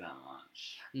This Way that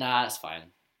much. Nah, that's fine.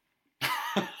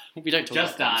 We don't talk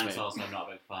Just about Dance that. also I'm not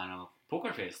a big fan of.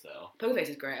 Poker Face though. Poker Face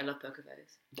is great. I love Poker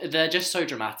Face. They're just so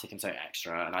dramatic and so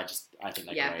extra, and I think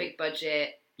they're Yeah, great. big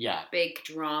budget, Yeah, big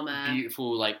drama.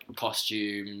 beautiful like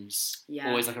costumes. Yeah.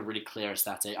 Always like a really clear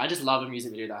aesthetic. I just love a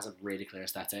music video that has a really clear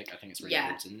aesthetic. I think it's really Yeah.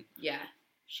 important. Yeah,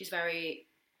 she's very.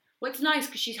 Well, it's nice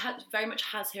because she very much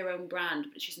has her own brand,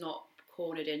 but she's not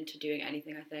cornered into doing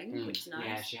anything. I think, which is nice.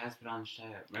 Yeah, she has branched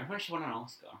out. Remember when she won an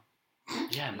Oscar?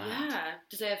 Yeah, man. Yeah,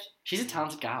 deserved. She's a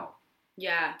talented gal.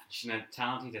 Yeah, She's a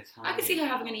talented. I can see her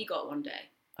having an EGOT one day.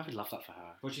 I would love that for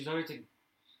her. But she's already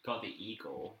got the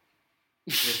ego.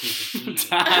 This is the key.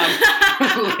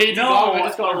 Damn. Lady No, Gaga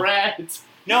just got red.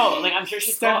 No, like I'm sure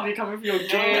she's Stephanie got. coming for your No,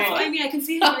 game. That's no. what I mean. I can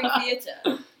see her doing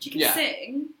theatre. She can Yeah.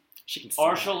 sing. She can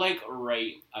Or sing. she'll like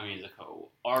write a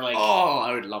musical, or like, Oh,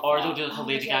 I would love or that. they'll do like a Oh,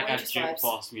 Lady yeah, Gaga Waitress vibes.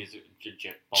 jukebox music,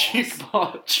 jukebox,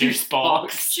 Jukebox. Jukebox. Juice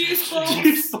box.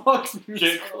 Jukebox.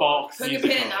 Jukebox Put a pin in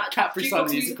musical. that. Capri Sun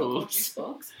Jukebox musical called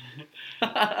musicals.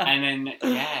 Juicebox. And then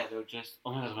yeah, they'll just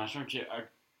oh my god, imagine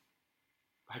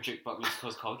her jukebox musical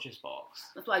is called Jukebox.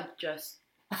 That's what I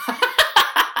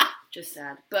just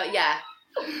said. But yeah,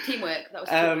 teamwork. That was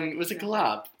teamwork. Was it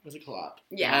collab? Was it collab?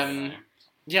 Yes.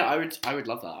 Yeah, I would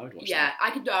love that. I would watch Yeah, that.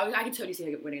 I could totally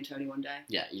see her winning a Tony one day.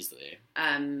 Yeah, easily.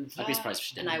 Um, I'd be surprised if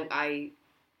she and didn't. I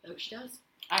hope she does.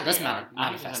 I Doesn't really matter. are. I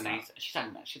think Manifest she's a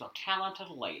nice. She's a talented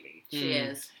lady. She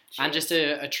Mm. is. She And is. just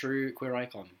a true queer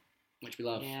icon, which we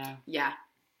love. Yeah. Yeah.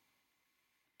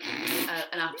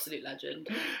 An absolute legend.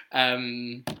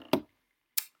 I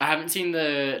haven't seen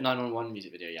the 911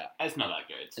 music video yet. It's not that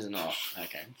good. Is it not?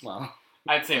 Okay. Well.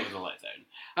 I'd say it was a letdown.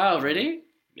 Oh, really?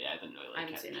 Yeah, I didn't really I like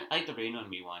haven't it. seen it. I like the Rain on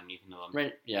Me one, even though I'm.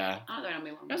 Right. Yeah. I don't know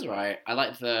me one. That was alright. I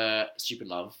liked the Stupid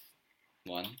Love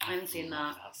one. I haven't seen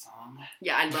love that. song.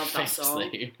 Yeah, I love that song.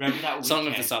 Famously. Remember that Song of the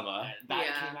weekend? summer. That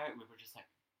Yeah. came out and we were just like,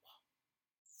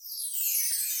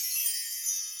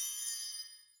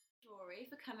 Rory,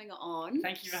 for coming on.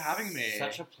 Thank you for having me.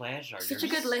 such a pleasure. Such a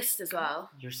good list as well.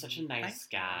 You're such a nice Thanks,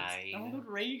 guy. guys. Oh,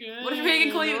 Reagan. What did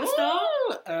Reagan call you at the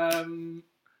start?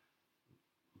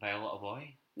 Violet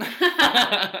boy.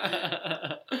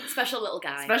 Special little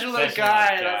guy. Special little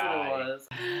guy, that's what it was.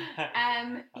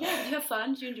 Yeah, did you have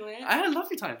fun? Did you enjoy it? I had a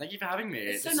lovely time. Thank you for having me.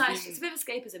 It's so This has nice. been- It's a bit of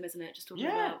escapism, isn't it? Just talking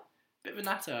Yeah. about Bit of a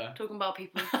natter. talking about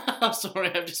people. I'm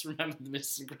sorry, I've just remembered the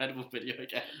Mrs. Incredible video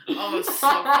again. Oh, it's so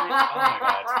funny. Oh my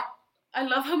god. I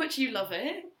love how much you love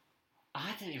it.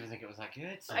 I didn't even think it was that good.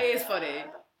 It is funny.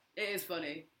 It is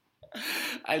funny.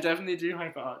 I definitely do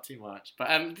hype it up too much. But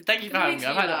thank you for It having makes me.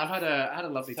 I've you had laugh. a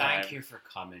lovely time. Thank you for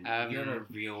coming. Um, You're a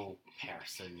real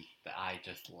person that I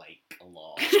just like a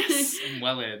lot. Yes, I'm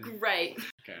well in. Great.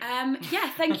 Okay. Yeah,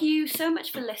 thank you so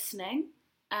much for listening.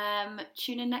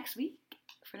 Tune in next week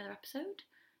for another episode.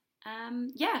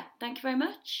 Yeah, thank you very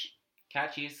much.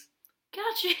 Catchies.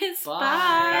 Catches. Bye.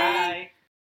 Bye.